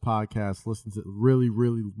over this podcast. Listen to really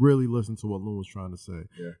listen to what Loon was trying to say.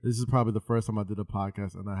 Yeah. This is probably the first time I did a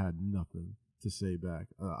podcast and I had nothing to say back.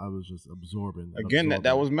 I was just absorbing. Again,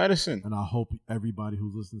 that was medicine. And I hope everybody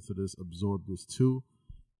who's listening to this absorbed this too.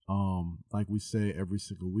 Like we say every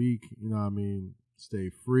single week, you know what I mean? Stay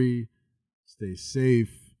free, stay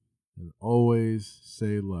safe, and always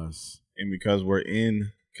say less. And because we're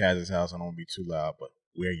in Kaz's house, I don't want to be too loud, but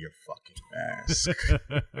wear your fucking mask.